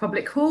Stretford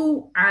Public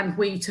Hall, and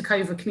we took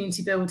over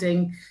community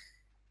building.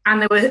 And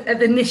there were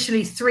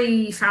initially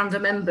 3 founder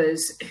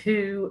members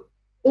who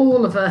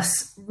all of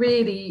us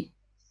really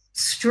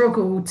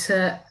struggled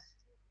to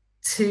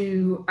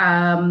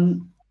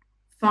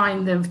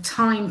find the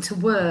time to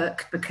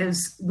work,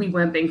 because we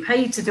weren't being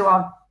paid to do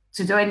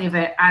any of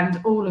it, and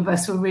all of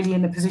us were really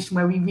in a position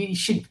where we really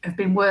should have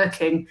been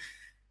working,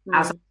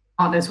 as our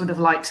partners would have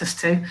liked us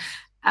to.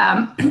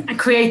 And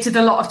created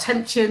a lot of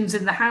tensions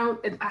in the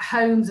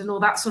homes and all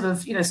that sort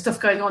of stuff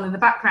going on in the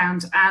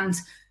background. And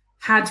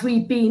had we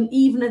been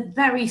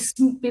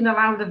been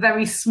allowed a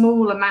very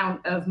small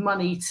amount of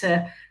money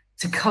to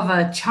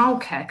cover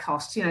childcare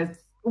costs,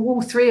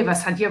 all 3 of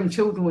us had young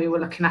children we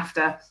were looking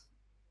after.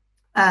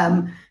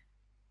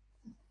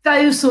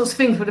 Those sorts of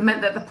things would have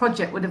meant that the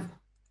project would have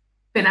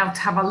been able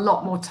to have a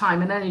lot more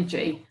time and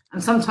energy.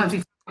 And sometimes we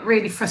found it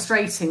really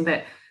frustrating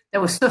that there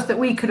was stuff that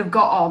we could have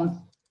got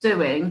on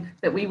doing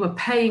that we were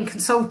paying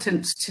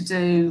consultants to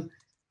do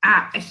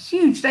at a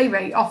huge day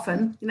rate,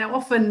 often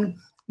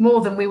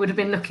more than we would have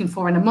been looking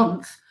for in a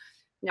month.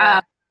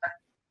 Yeah.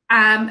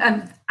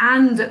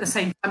 And at the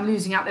same time,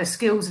 losing out those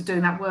skills of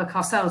doing that work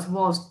ourselves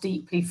was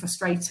deeply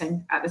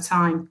frustrating at the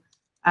time.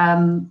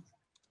 And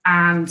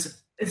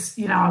it's,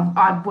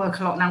 I work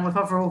a lot now with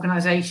other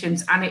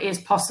organisations, and it is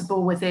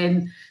possible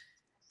within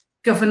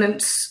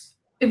governance,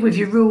 with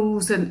your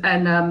rules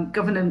and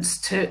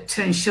governance,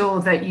 to ensure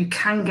that you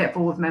can get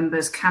board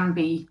members, can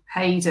be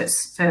paid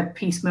for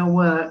piecemeal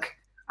work.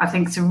 I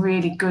think it's a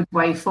really good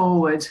way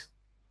forward.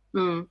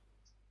 Mm.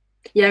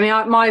 Yeah, I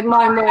mean, my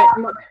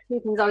work, 2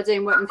 things I was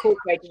doing weren't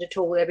incorporated at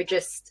all. They were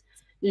just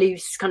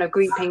loose kind of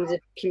groupings of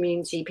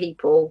community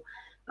people.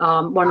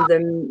 One of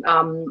them,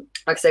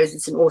 like I say, was in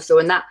St Austell,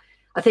 and that,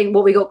 I think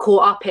what we got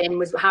caught up in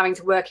was having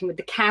to working with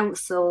the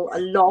council a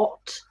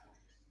lot.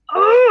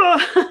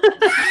 Oh,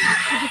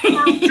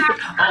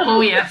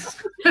 oh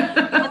yes. And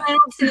then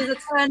obviously there's a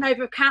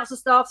turnover of council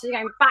staff, so you're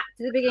going back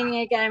to the beginning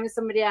again with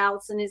somebody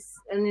else, and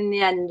in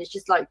the end, it's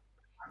just like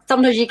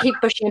sometimes you keep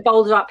pushing a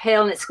boulder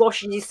uphill and it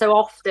squashes you so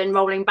often,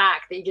 rolling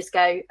back, that you just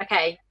go,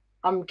 okay,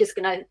 I'm just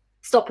going to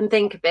stop and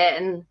think a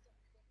bit. And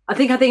I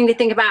think they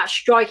think about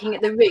striking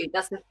at the root.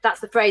 That's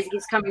the phrase that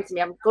keeps coming to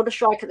me. I've got to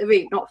strike at the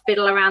root, not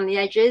fiddle around the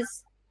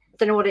edges. I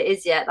don't know what it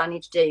is yet that I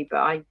need to do, but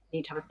I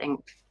need to have a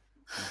think.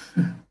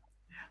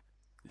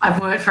 I've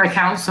worked for a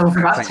council for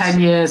about 10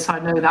 years, so I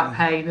know that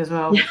pain as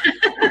well.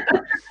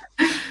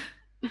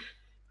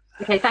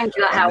 Okay, thank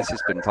you. That helps. This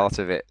has been part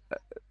of it.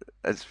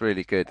 It's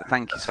really good.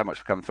 Thank you so much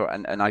for coming through.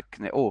 And I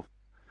can. Oh,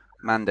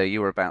 Manda,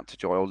 you were about to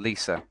join. Or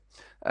Lisa,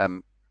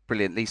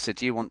 brilliant. Lisa,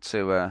 do you want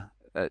to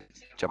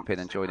jump in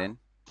and join in?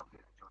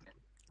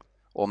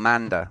 Or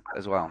Manda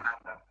as well.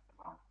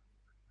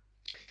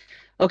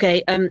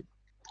 Okay.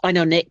 I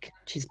know Nick.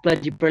 She's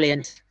bloody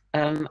brilliant.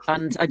 And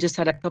I just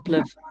had a couple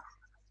of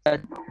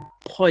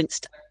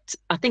points.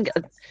 I think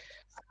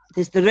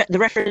there's the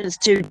reference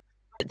to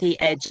the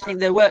edge. I think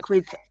the work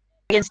with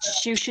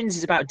institutions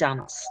is about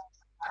dance.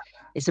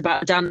 It's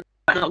about dance,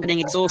 not getting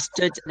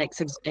exhausted, and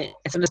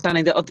it's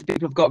understanding that other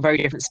people have got very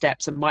different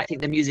steps and might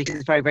think the music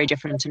is very, very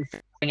different, and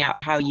figuring out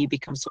how you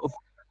become sort of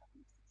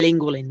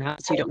bilingual in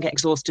that, so you don't get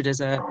exhausted as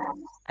a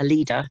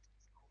leader.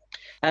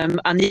 And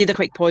the other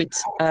quick point,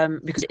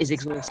 because it is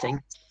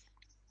exhausting,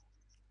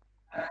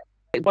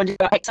 I wondered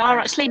about XR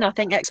actually, and I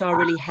think XR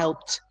really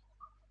helped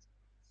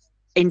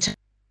into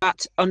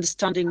that,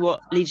 understanding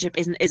what leadership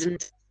isn't in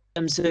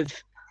terms of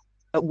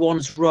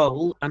one's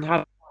role, and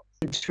how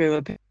through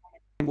a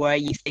where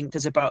you think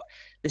there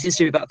seems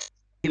to be about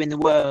two in the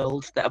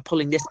world that are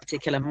pulling this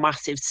particular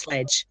massive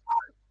sledge,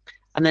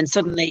 and then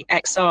suddenly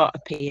XR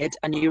appeared,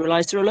 and you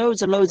realise there are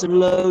loads and loads and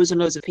loads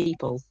and loads of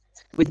people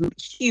with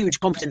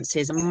huge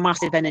competencies and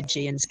massive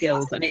energy and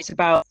skills, and it's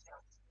about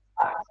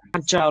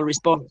agile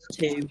response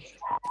to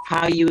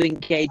how you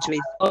engage with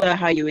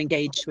how you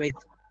engage with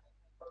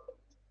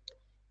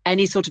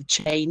any sort of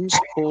change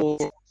or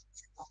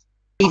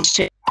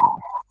leadership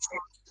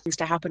things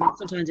to happen.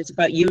 Sometimes it's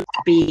about you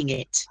being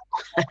it,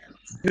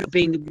 not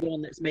being the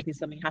one that's making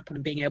something happen,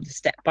 and being able to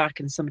step back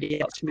and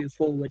somebody else to move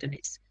forward. And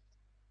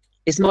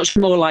it's much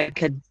more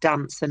like a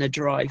dance than a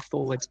drive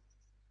forward.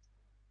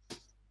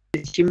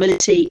 It's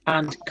humility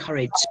and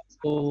courage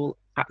all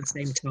at the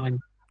same time.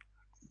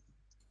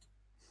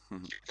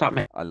 If that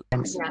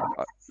makes sense.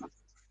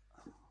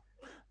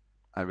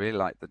 I really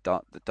like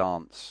the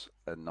dance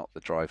and not the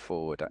drive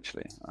forward.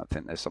 Actually, I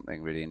think there's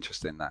something really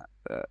interesting in that.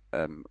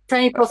 It's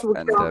only possible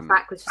to go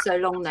backwards for so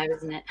long, though,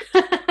 isn't it?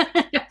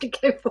 You have to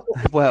go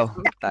forward.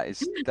 Well, that is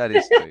true.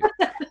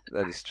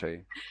 That is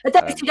true. A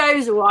deputy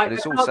goes all right, but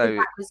it's also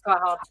backwards quite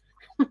hard.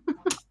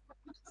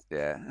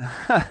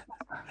 Yeah.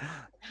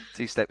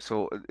 2 steps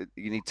forward.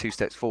 You need 2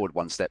 steps forward,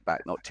 1 step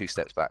back, not 2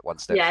 steps back, 1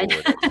 step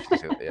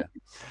forward.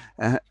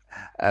 Yeah.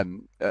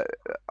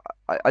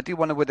 I do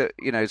wonder whether,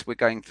 as we're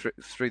going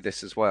through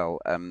this as well,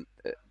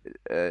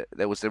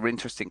 there was an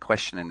interesting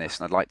question in this,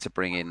 and I'd like to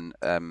bring in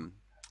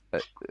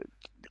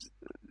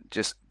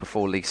just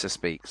before Lisa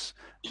speaks,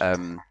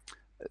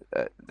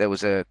 there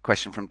was a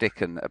question from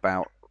Dickon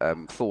about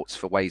thoughts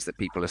for ways that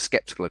people are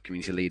sceptical of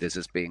community leaders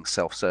as being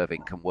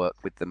self-serving can work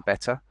with them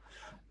better.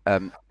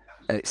 And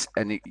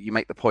you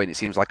make the point, it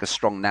seems like a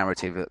strong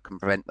narrative that can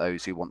prevent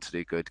those who want to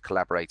do good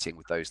collaborating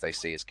with those they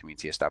see as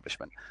community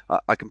establishment.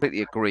 I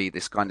completely agree.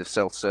 This kind of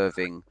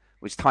self-serving,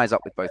 which ties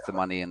up with both the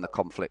money and the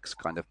conflicts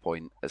kind of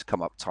point, has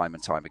come up time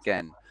and time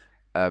again.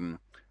 And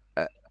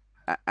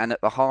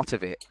at the heart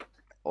of it,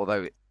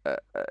 although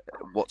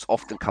what's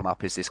often come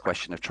up is this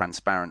question of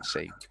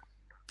transparency.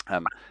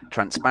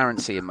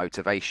 Transparency and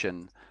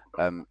motivation,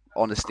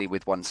 honesty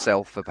with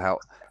oneself about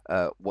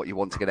what you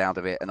want to get out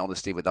of it, and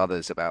honesty with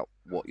others about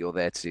what you're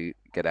there to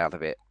get out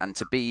of it, and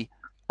to be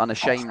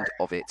unashamed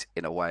of it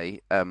in a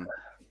way.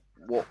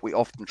 What we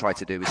often try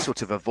to do is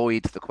sort of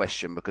avoid the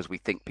question because we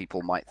think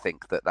people might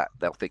think that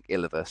they'll think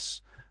ill of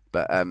us.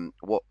 But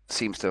what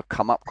seems to have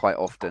come up quite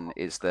often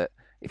is that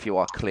if you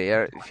are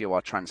clear, if you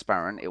are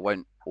transparent, it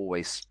won't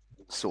always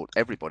sort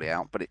everybody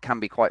out, but it can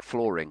be quite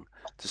flooring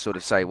to sort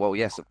of say, well,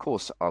 yes, of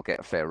course I'll get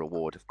a fair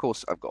reward, of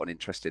course I've got an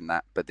interest in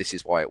that, but this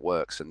is why it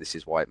works and this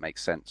is why it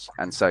makes sense.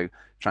 And so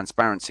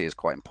transparency is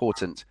quite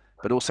important,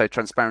 but also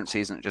transparency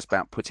isn't just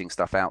about putting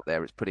stuff out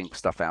there, it's putting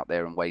stuff out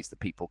there in ways that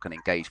people can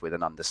engage with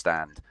and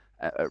understand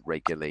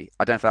regularly.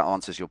 I don't know if that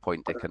answers your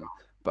point, Dickon,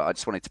 but I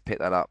just wanted to pick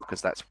that up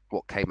because that's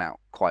what came out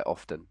quite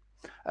often.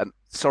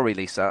 Sorry,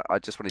 Lisa, I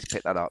just wanted to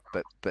pick that up,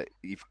 but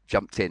you've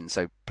jumped in,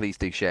 so please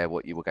do share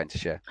what you were going to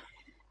share.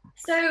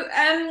 So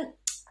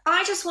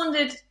I just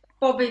wondered,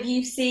 Bob, if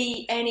you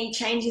see any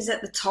changes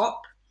at the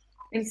top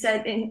in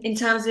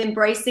terms of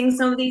embracing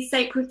some of these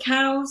sacred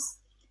cows,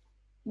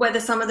 whether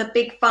some of the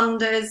big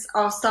funders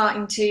are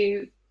starting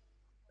to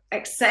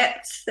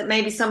accept that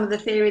maybe some of the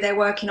theory they're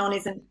working on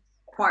isn't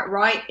quite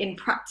right in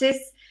practice.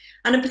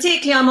 And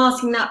particularly I'm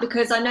asking that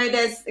because I know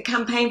there's a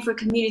campaign for a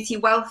community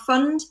wealth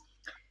fund,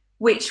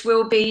 which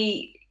will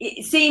be,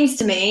 it seems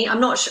to me, I'm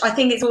not sure, I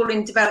think it's all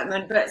in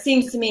development, but it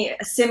seems to me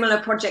a similar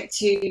project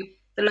to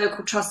the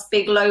local trust,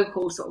 big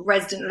local sort of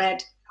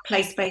resident-led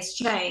place-based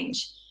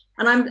change.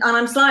 And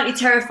I'm slightly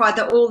terrified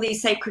that all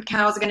these sacred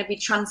cows are going to be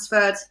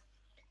transferred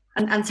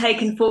and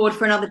taken forward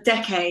for another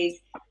decade,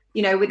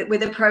 you know,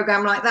 with a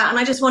program like that. And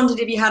I just wondered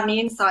if you had any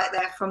insight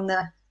there from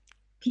the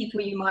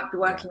people you might be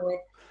working with.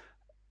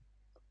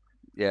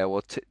 Yeah,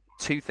 well,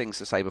 two things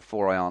to say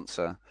before I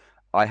answer.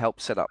 I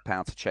helped set up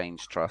Power to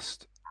Change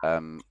Trust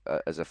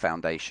as a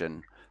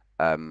foundation,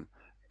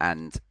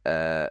 and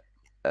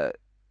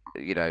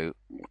you know,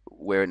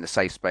 we're in the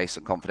safe space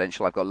and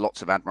confidential. I've got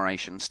lots of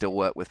admiration, still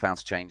work with Power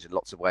to Change in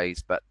lots of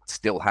ways, but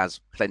still has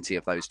plenty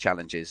of those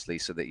challenges,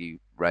 Lisa, that you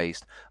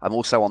raised. I'm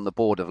also on the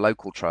board of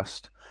Local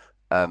Trust,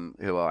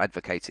 who are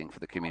advocating for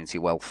the Community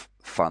Wealth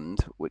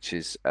Fund, which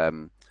is,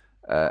 and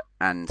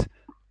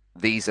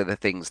these are the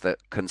things that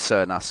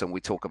concern us and we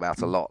talk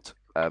about a lot.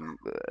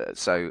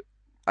 So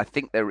I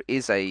think there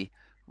is a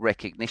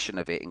recognition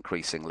of it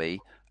increasingly.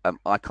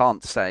 I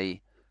can't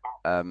say,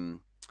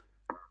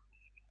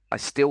 I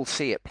still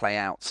see it play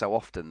out so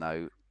often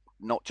though,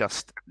 not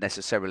just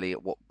necessarily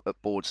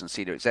at boards and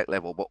senior exec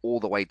level, but all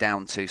the way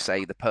down to,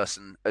 say, the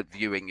person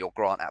viewing your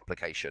grant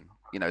application,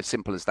 you know,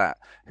 simple as that,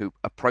 who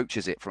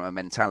approaches it from a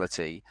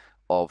mentality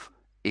of,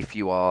 if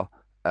you are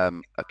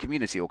a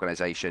community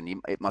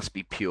organization, it must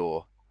be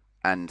pure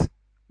and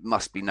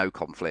must be no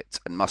conflict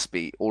and must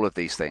be all of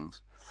these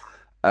things.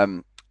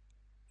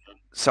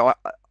 So I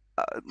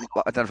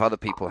don't know if other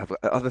people have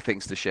other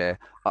things to share.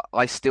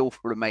 I still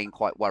remain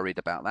quite worried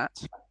about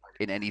that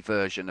in any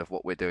version of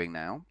what we're doing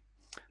now.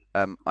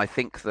 I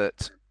think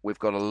that we've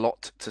got a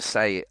lot to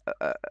say.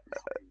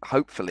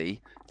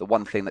 Hopefully, the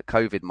one thing that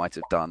COVID might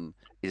have done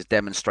is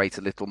demonstrate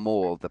a little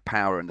more the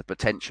power and the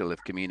potential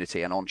of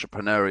community and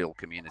entrepreneurial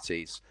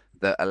communities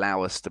that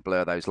allow us to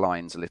blur those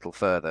lines a little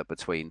further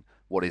between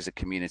what is a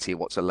community,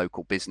 what's a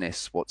local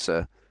business, what's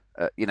a,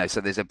 you know, so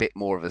there's a bit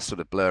more of a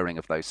sort of blurring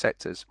of those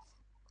sectors.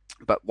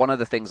 But one of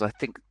the things, I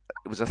think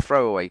it was a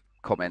throwaway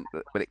comment,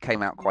 but it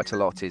came out quite a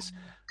lot, is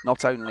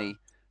not only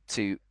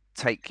to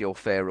take your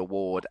fair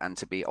reward and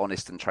to be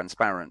honest and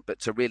transparent, but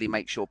to really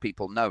make sure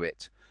people know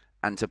it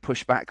and to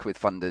push back with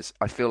funders.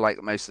 I feel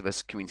like most of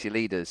us community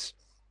leaders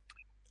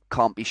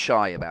can't be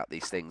shy about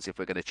these things if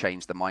we're going to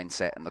change the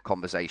mindset and the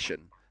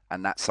conversation.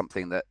 And that's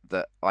something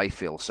that I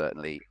feel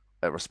certainly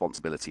a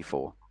responsibility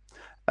for.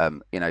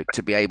 You know,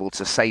 to be able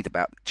to say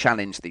about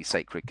challenge these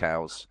sacred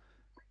cows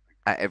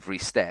at every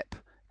step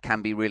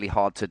can be really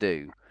hard to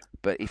do.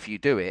 But if you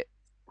do it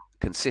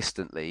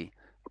consistently,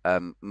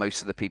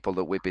 most of the people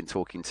that we've been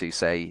talking to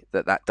say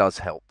that does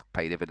help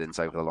pay dividends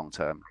over the long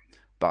term.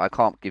 But I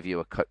can't give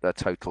you a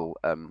total,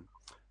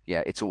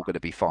 yeah, it's all going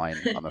to be fine,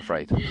 I'm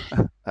afraid.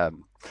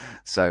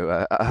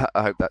 So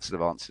I hope that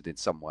sort of answered in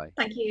some way.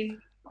 Thank you.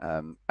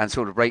 And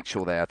sort of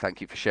Rachel there, thank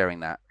you for sharing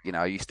that. You know,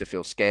 I used to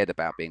feel scared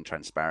about being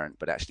transparent,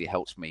 but actually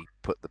helps me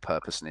put the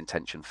purpose and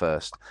intention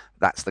first.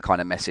 That's the kind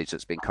of message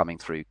that's been coming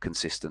through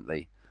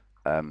consistently.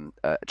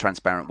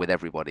 Transparent with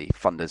everybody,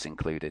 funders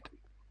included.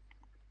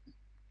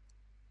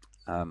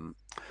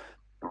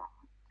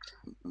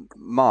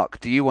 Mark,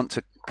 do you want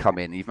to come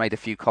in. You've made a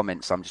few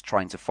comments. I'm just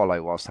trying to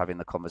follow whilst having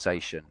the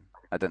conversation.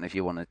 I don't know if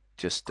you want to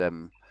just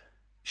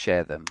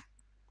share them.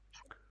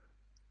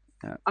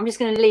 I'm just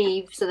going to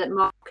leave so that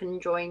Mark can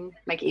join,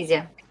 make it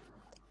easier.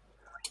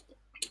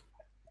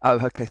 Oh,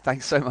 okay.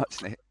 Thanks so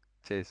much, Nick.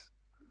 Cheers.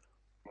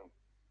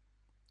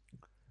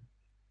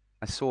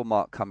 I saw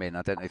Mark come in.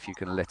 I don't know if you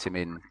can let him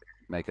in,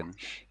 Megan.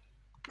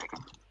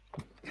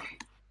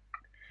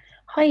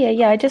 Hi,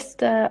 yeah. I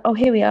just oh,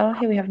 here we are.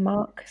 Here we have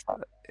Mark.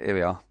 Here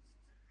we are.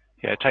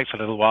 Yeah, it takes a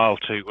little while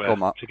to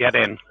get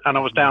in, and I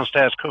was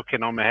downstairs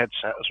cooking on my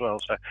headset as well.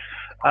 So,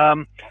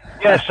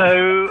 yeah.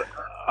 So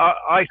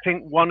I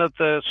think one of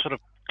the sort of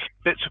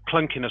bits of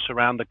clunkiness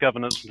around the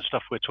governance and the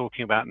stuff we're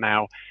talking about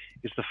now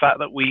is the fact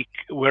that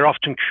we're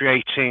often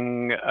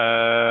creating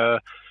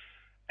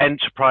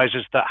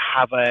enterprises that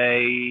have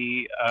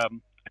a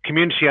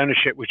community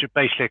ownership, which is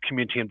basically a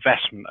community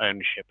investment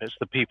ownership. It's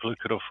the people who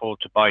could afford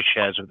to buy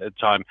shares at the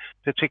time,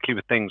 particularly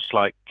with things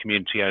like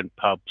community-owned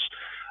pubs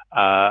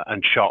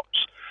and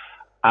shops.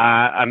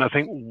 And I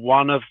think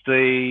one of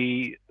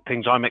the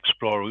things I'm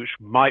exploring, which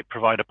might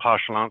provide a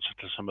partial answer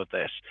to some of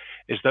this,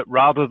 is that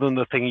rather than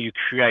the thing you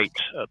create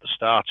at the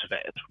start of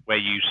it, where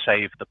you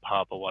save the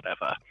pub or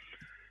whatever,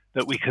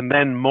 that we can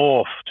then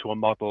morph to a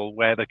model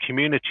where the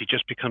community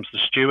just becomes the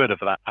steward of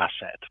that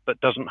asset,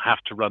 but doesn't have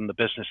to run the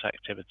business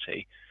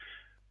activity.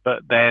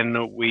 But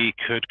then we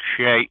could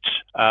create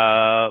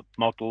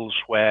models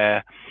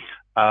where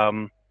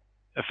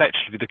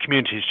effectively the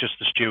community is just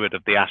the steward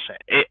of the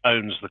asset. It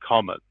owns the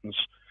commons,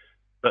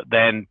 but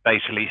then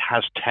basically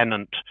has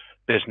tenant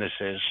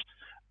businesses.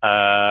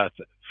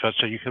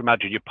 So you can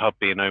imagine your pub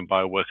being owned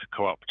by a worker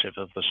cooperative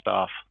of the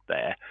staff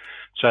there.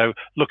 So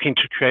looking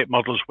to create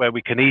models where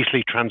we can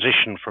easily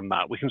transition from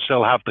that. We can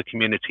still have the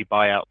community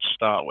buyout to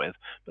start with,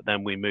 but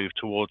then we move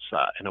towards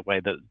that in a way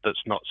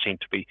that's not seen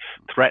to be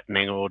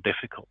threatening or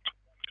difficult.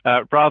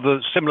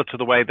 Rather similar to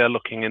the way they're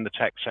looking in the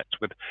tech sector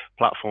with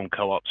platform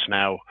co-ops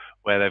now,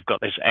 where they've got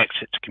this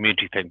exit to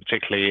community thing,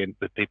 particularly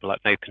with people like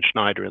Nathan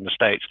Schneider in the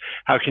States.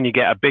 How can you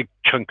get a big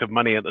chunk of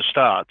money at the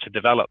start to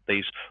develop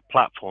these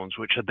platforms,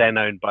 which are then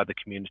owned by the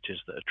communities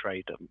that are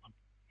trading them?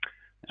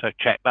 So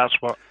check, that's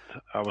what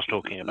I was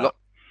talking about.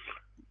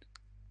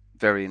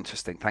 Very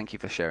interesting. Thank you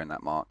for sharing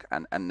that, Mark.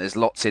 And there's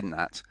lots in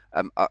that.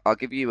 I'll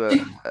give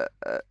you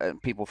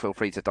people feel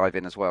free to dive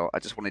in as well. I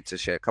just wanted to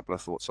share a couple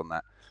of thoughts on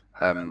that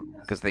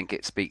because I think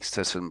it speaks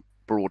to some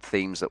broad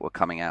themes that were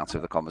coming out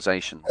of the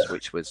conversations,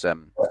 which was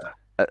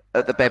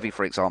at the Bevy,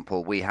 for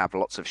example, we have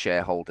lots of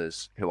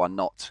shareholders who are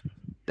not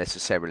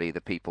necessarily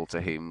the people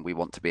to whom we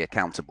want to be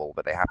accountable,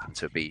 but they happen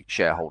to be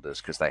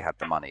shareholders because they had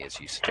the money, as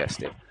you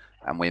suggested.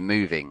 And we're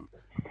moving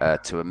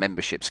to a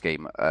membership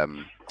scheme.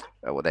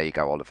 Well, there you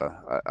go,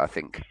 Oliver. I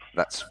think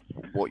that's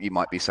what you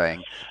might be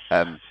saying.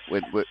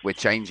 We're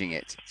changing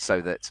it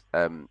so that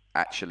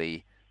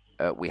actually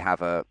we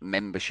have a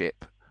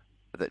membership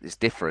that is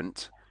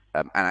different,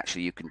 and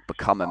actually you can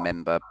become a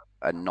member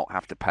and not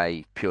have to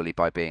pay purely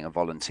by being a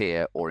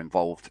volunteer or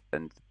involved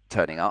and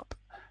turning up,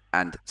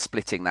 and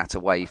splitting that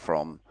away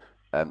from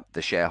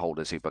the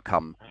shareholders who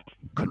become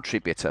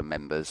contributor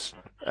members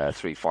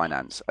through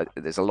finance.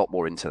 There's a lot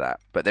more into that,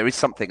 but there is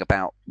something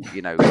about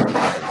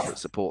that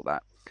support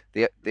that.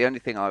 The only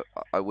thing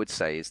I would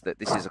say is that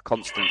this is a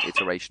constant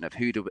iteration of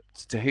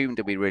to whom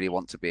do we really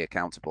want to be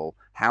accountable?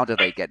 How do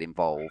they get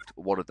involved?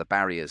 What are the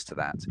barriers to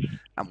that?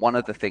 And one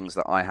of the things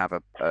that I have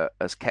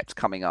has kept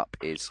coming up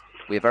is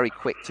we're very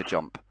quick to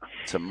jump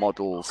to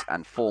models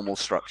and formal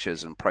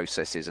structures and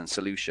processes and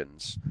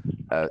solutions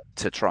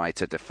to try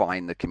to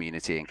define the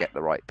community and get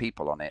the right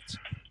people on it.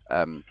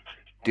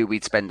 Do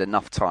we spend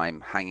enough time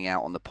hanging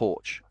out on the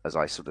porch, as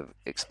I sort of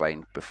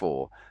explained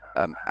before,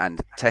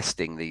 and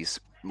testing these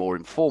more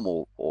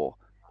informal or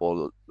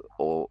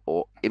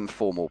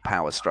informal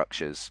power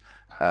structures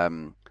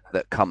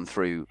that come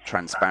through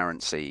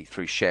transparency,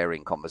 through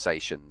sharing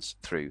conversations,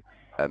 through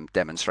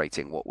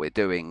demonstrating what we're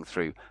doing,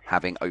 through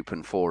having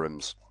open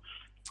forums?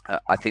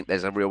 I think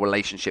there's a real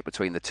relationship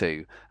between the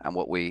two, and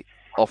what we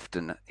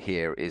often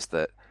hear is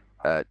that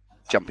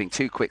jumping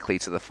too quickly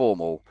to the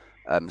formal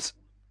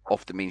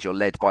often means you're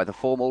led by the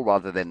formal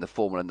rather than the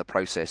formal and the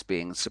process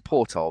being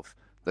support of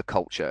the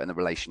culture and the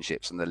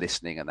relationships and the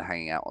listening and the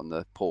hanging out on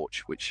the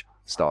porch, which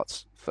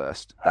starts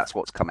first. That's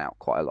what's come out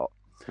quite a lot.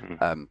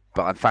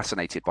 But I'm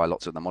fascinated by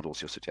lots of the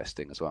models you're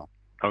suggesting as well.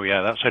 Oh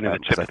yeah, that's only the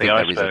tip of the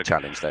iceberg. There is a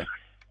challenge there.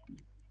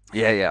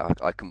 Yeah,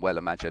 I can well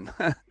imagine.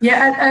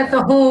 Yeah, at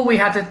the hall we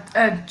had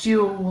a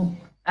dual.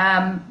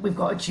 We've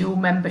got a dual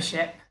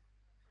membership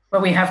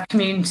where we have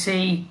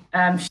community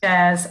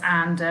shares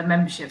and a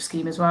membership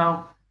scheme as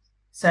well.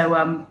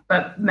 So,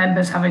 but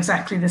members have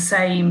exactly the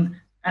same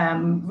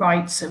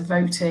rights of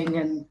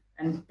voting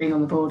and being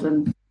on the board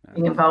and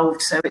being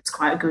involved. So it's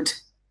quite a good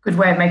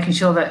way of making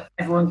sure that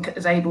everyone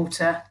is able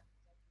to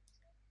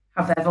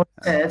have their voice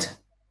heard.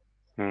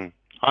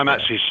 I'm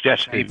actually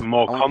suggesting even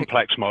more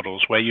complex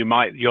models where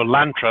your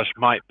land trust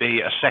might be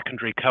a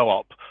secondary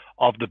co-op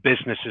of the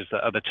businesses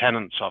that are the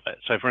tenants of it.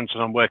 So for instance,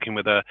 I'm working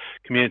with a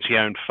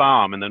community-owned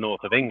farm in the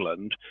north of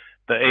England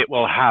that it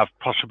will have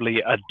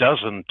possibly a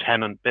dozen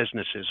tenant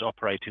businesses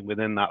operating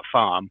within that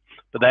farm,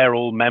 but they're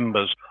all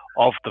members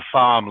of the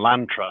farm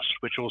land trust,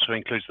 which also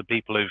includes the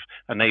people who've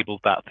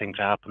enabled that thing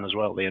to happen as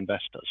well, the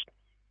investors.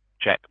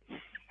 Check.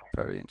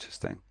 Very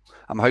interesting.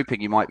 I'm hoping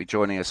you might be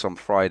joining us on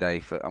Friday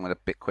for, I'm going to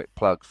bit quick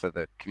plug for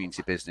the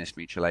Community Business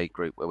Mutual Aid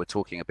Group, where we're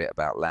talking a bit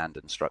about land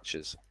and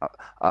structures.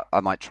 I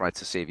might try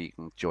to see if you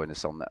can join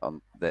us on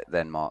that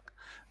then, Mark.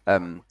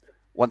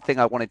 One thing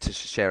I wanted to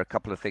share, a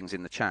couple of things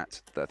in the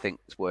chat that I think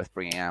is worth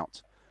bringing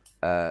out.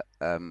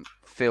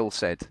 Phil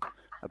said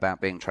about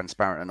being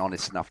transparent and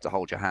honest enough to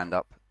hold your hand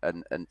up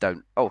and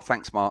don't. Oh,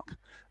 thanks, Mark.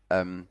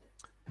 And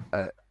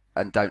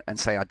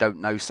say I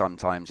don't know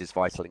sometimes is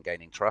vital in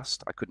gaining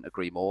trust. I couldn't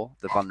agree more.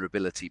 The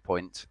vulnerability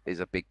point is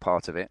a big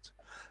part of it.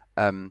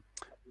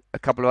 A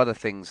couple of other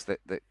things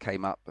that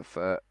came up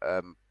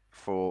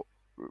for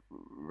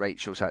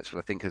Rachel's actually,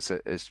 I think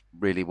is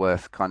really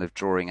worth kind of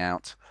drawing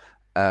out.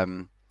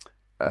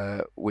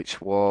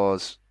 Which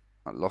was,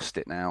 I lost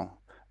it now.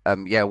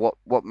 Yeah,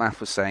 what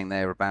Math was saying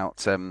there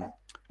about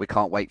we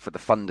can't wait for the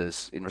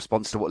funders, in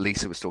response to what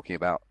Lisa was talking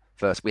about.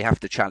 First, we have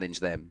to challenge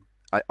them.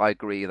 I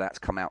agree, that's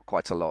come out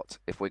quite a lot.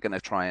 If we're going to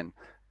try and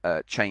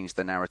change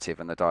the narrative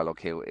and the dialogue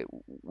here,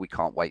 we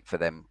can't wait for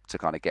them to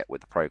kind of get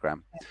with the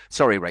program.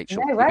 Sorry,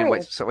 Rachel. No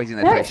worries. No,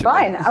 it's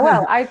fine.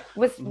 Well, I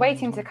was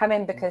waiting to come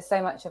in because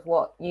so much of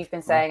what you've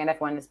been saying and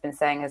everyone has been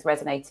saying has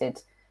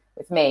resonated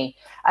with me.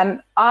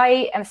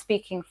 I am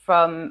speaking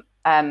from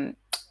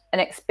an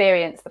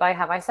experience that I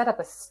have. I set up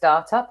a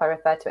startup. I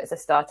refer to it as a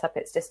startup.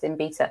 It's just in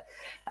beta.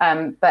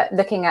 But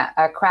looking at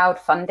a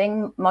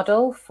crowdfunding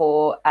model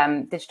for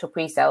digital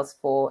pre-sales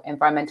for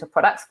environmental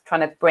products,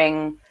 trying to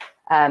bring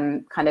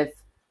kind of,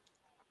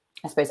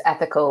 I suppose,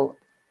 ethical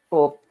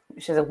or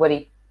which is a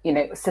woody,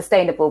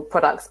 sustainable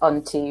products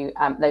onto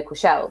local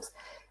shelves.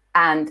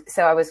 And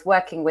so I was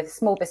working with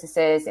small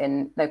businesses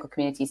in local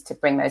communities to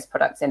bring those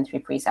products in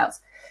through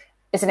pre-sales.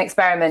 It's an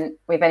experiment.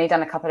 We've only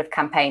done a couple of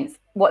campaigns.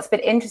 What's been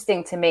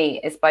interesting to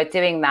me is by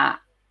doing that,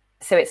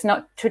 so it's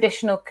not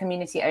traditional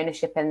community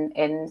ownership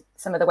in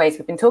some of the ways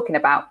we've been talking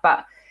about,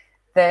 but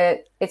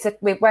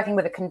we're working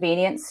with a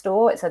convenience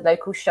store. It's a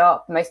local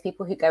shop. Most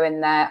people who go in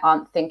there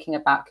aren't thinking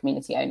about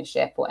community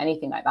ownership or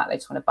anything like that. They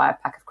just want to buy a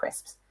pack of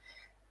crisps.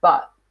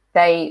 But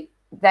they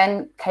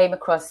then came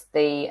across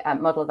the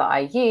model that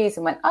I use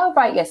and went, oh,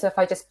 right, yeah, so if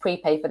I just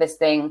prepay for this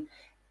thing,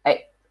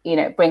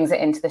 it brings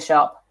it into the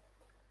shop.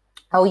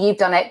 Oh, you've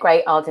done it,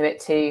 great, I'll do it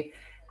too.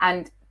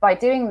 And by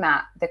doing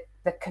that,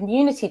 the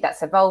community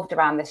that's evolved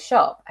around this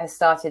shop has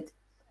started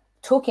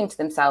talking to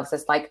themselves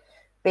as like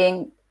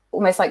being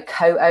almost like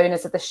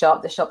co-owners of the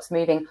shop. The shop's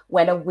moving.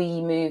 When are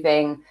we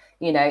moving?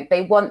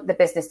 They want the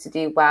business to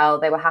do well.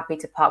 They were happy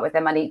to part with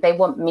their money. They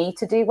want me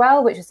to do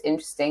well, which is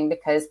interesting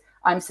because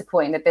I'm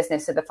supporting the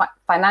business. So the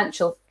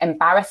financial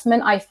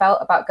embarrassment I felt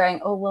about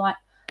going, oh, well,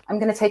 I'm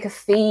going to take a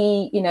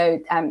fee,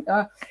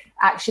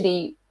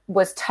 actually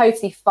was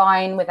totally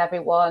fine with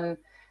everyone.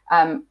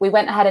 We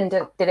went ahead and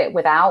did it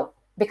without,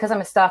 because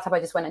I'm a startup, I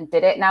just went and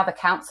did it. Now the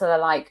council are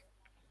like,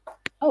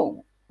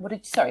 oh,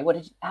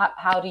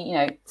 how do you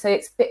know? So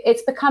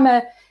it's become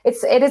it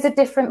is a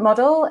different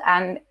model,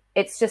 and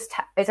it's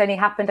only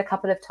happened a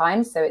couple of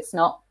times. So it's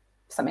not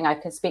something I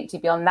can speak to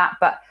beyond that,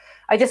 but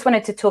I just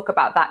wanted to talk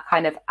about that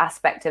kind of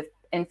aspect of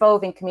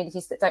involving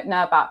communities that don't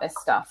know about this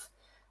stuff,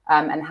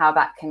 and how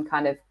that can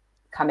kind of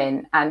come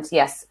in. And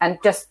yes, and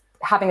just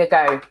having a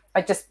go.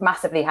 I just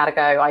massively had a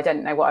go. I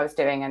didn't know what I was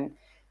doing and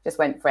just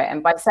went for it.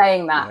 And by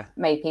saying that,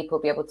 made people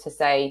be able to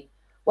say,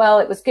 well,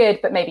 it was good,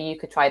 but maybe you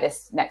could try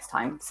this next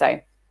time.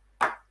 So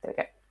there we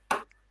go.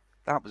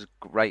 That was a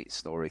great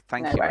story.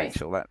 Thank you,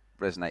 Rachel. That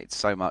resonated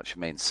so much. I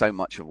mean, so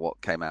much of what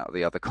came out of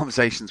the other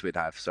conversations we'd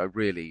have. So I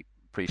really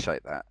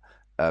appreciate that.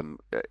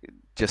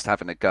 Just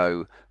having a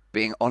go,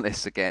 being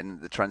honest again,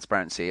 the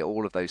transparency,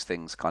 all of those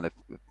things kind of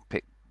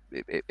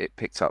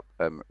picked up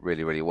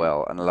really, really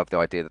well. And I love the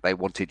idea that they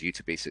wanted you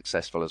to be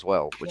successful as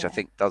well, which I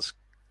think does,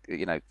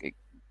 it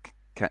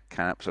can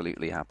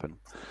absolutely happen.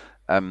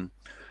 I'm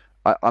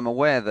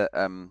aware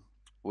that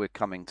we're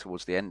coming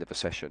towards the end of a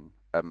session.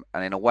 And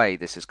in a way,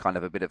 this is kind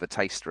of a bit of a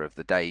taster of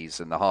the days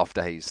and the half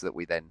days that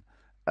we then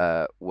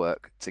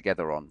work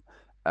together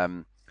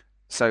on.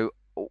 So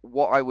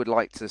what I would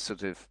like to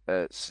sort of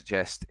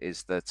suggest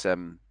is that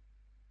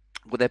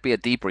will there be a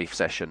debrief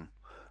session?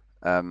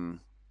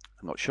 I'm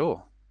not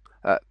sure.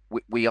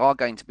 We are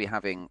going to be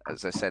having,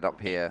 as I said up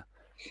here,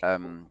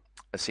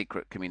 a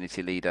secret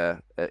community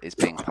leader is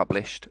being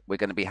published. We're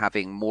going to be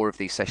having more of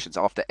these sessions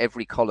after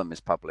every column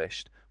is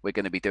published. We're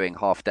going to be doing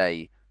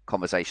half-day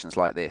conversations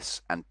like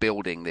this and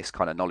building this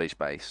kind of knowledge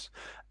base.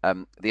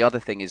 The other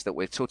thing is that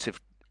we're sort of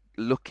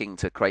looking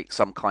to create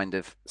some kind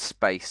of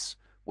space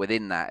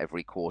within that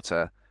every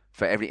quarter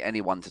for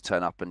anyone to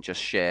turn up and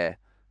just share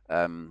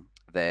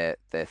their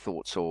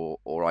thoughts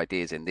or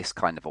ideas in this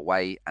kind of a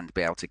way, and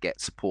be able to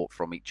get support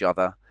from each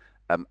other,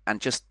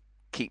 and just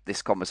keep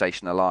this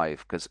conversation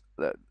alive, because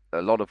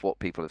a lot of what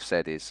people have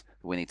said is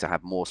we need to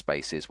have more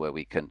spaces where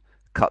we can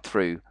cut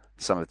through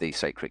some of these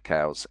sacred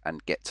cows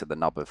and get to the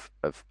nub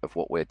of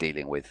what we're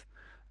dealing with.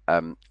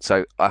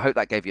 So I hope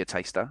that gave you a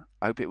taster.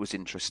 I hope it was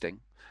interesting.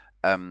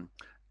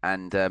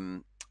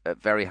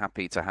 Very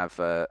happy to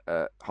have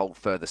hold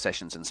further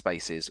sessions and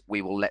spaces.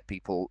 We will let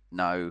people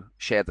know,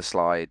 share the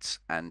slides,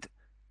 and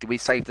did we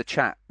save the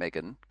chat,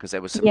 Megan? Because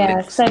there was some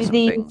links so and some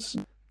things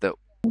that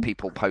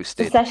people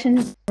posted. The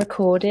session's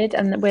recorded,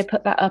 and we'll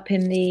put that up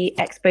in the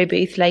expo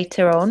booth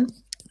later on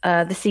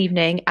this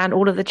evening, and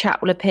all of the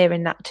chat will appear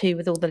in that too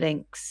with all the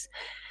links.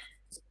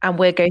 And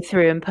we'll go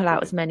through and pull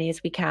out as many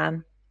as we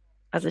can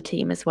as a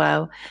team as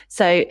well.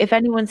 So if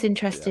anyone's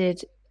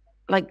interested,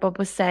 like Bob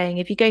was saying,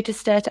 if you go to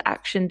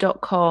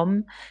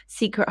stirtoaction.com,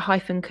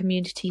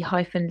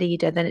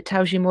 secret-community-leader, then it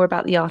tells you more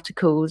about the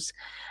articles,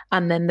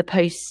 and then the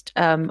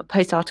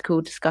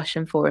post-article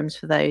discussion forums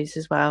for those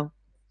as well.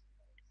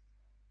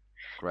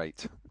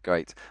 Great.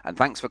 And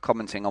thanks for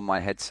commenting on my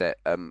headset.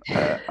 I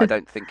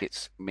don't think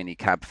it's Mini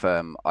Cab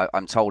Firm.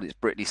 I'm told it's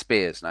Britney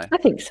Spears, no? I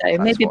think so. That's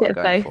maybe a what bit I'm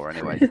of going both. for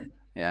anyway.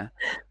 Yeah.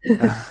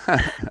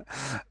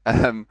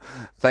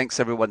 Thanks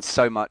everyone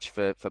so much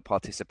for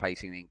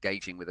participating and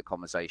engaging with the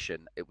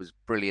conversation. It was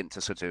brilliant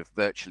to sort of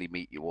virtually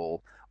meet you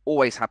all.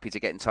 Always happy to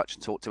get in touch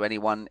and talk to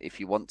anyone. If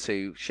you want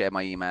to share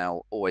my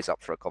email, always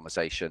up for a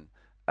conversation.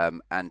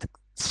 And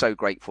so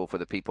grateful for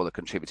the people that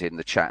contributed in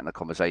the chat and the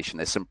conversation.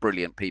 There's some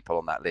brilliant people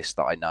on that list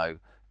that I know,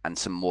 and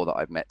some more that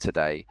I've met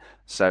today.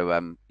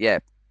 So yeah,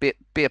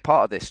 be a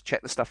part of this.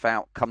 Check the stuff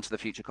out. Come to the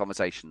future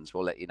conversations.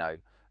 We'll let you know.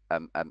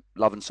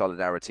 Love and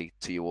solidarity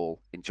to you all.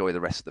 Enjoy the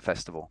rest of the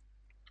festival.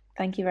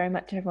 Thank you very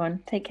much,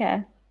 everyone. Take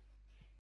care.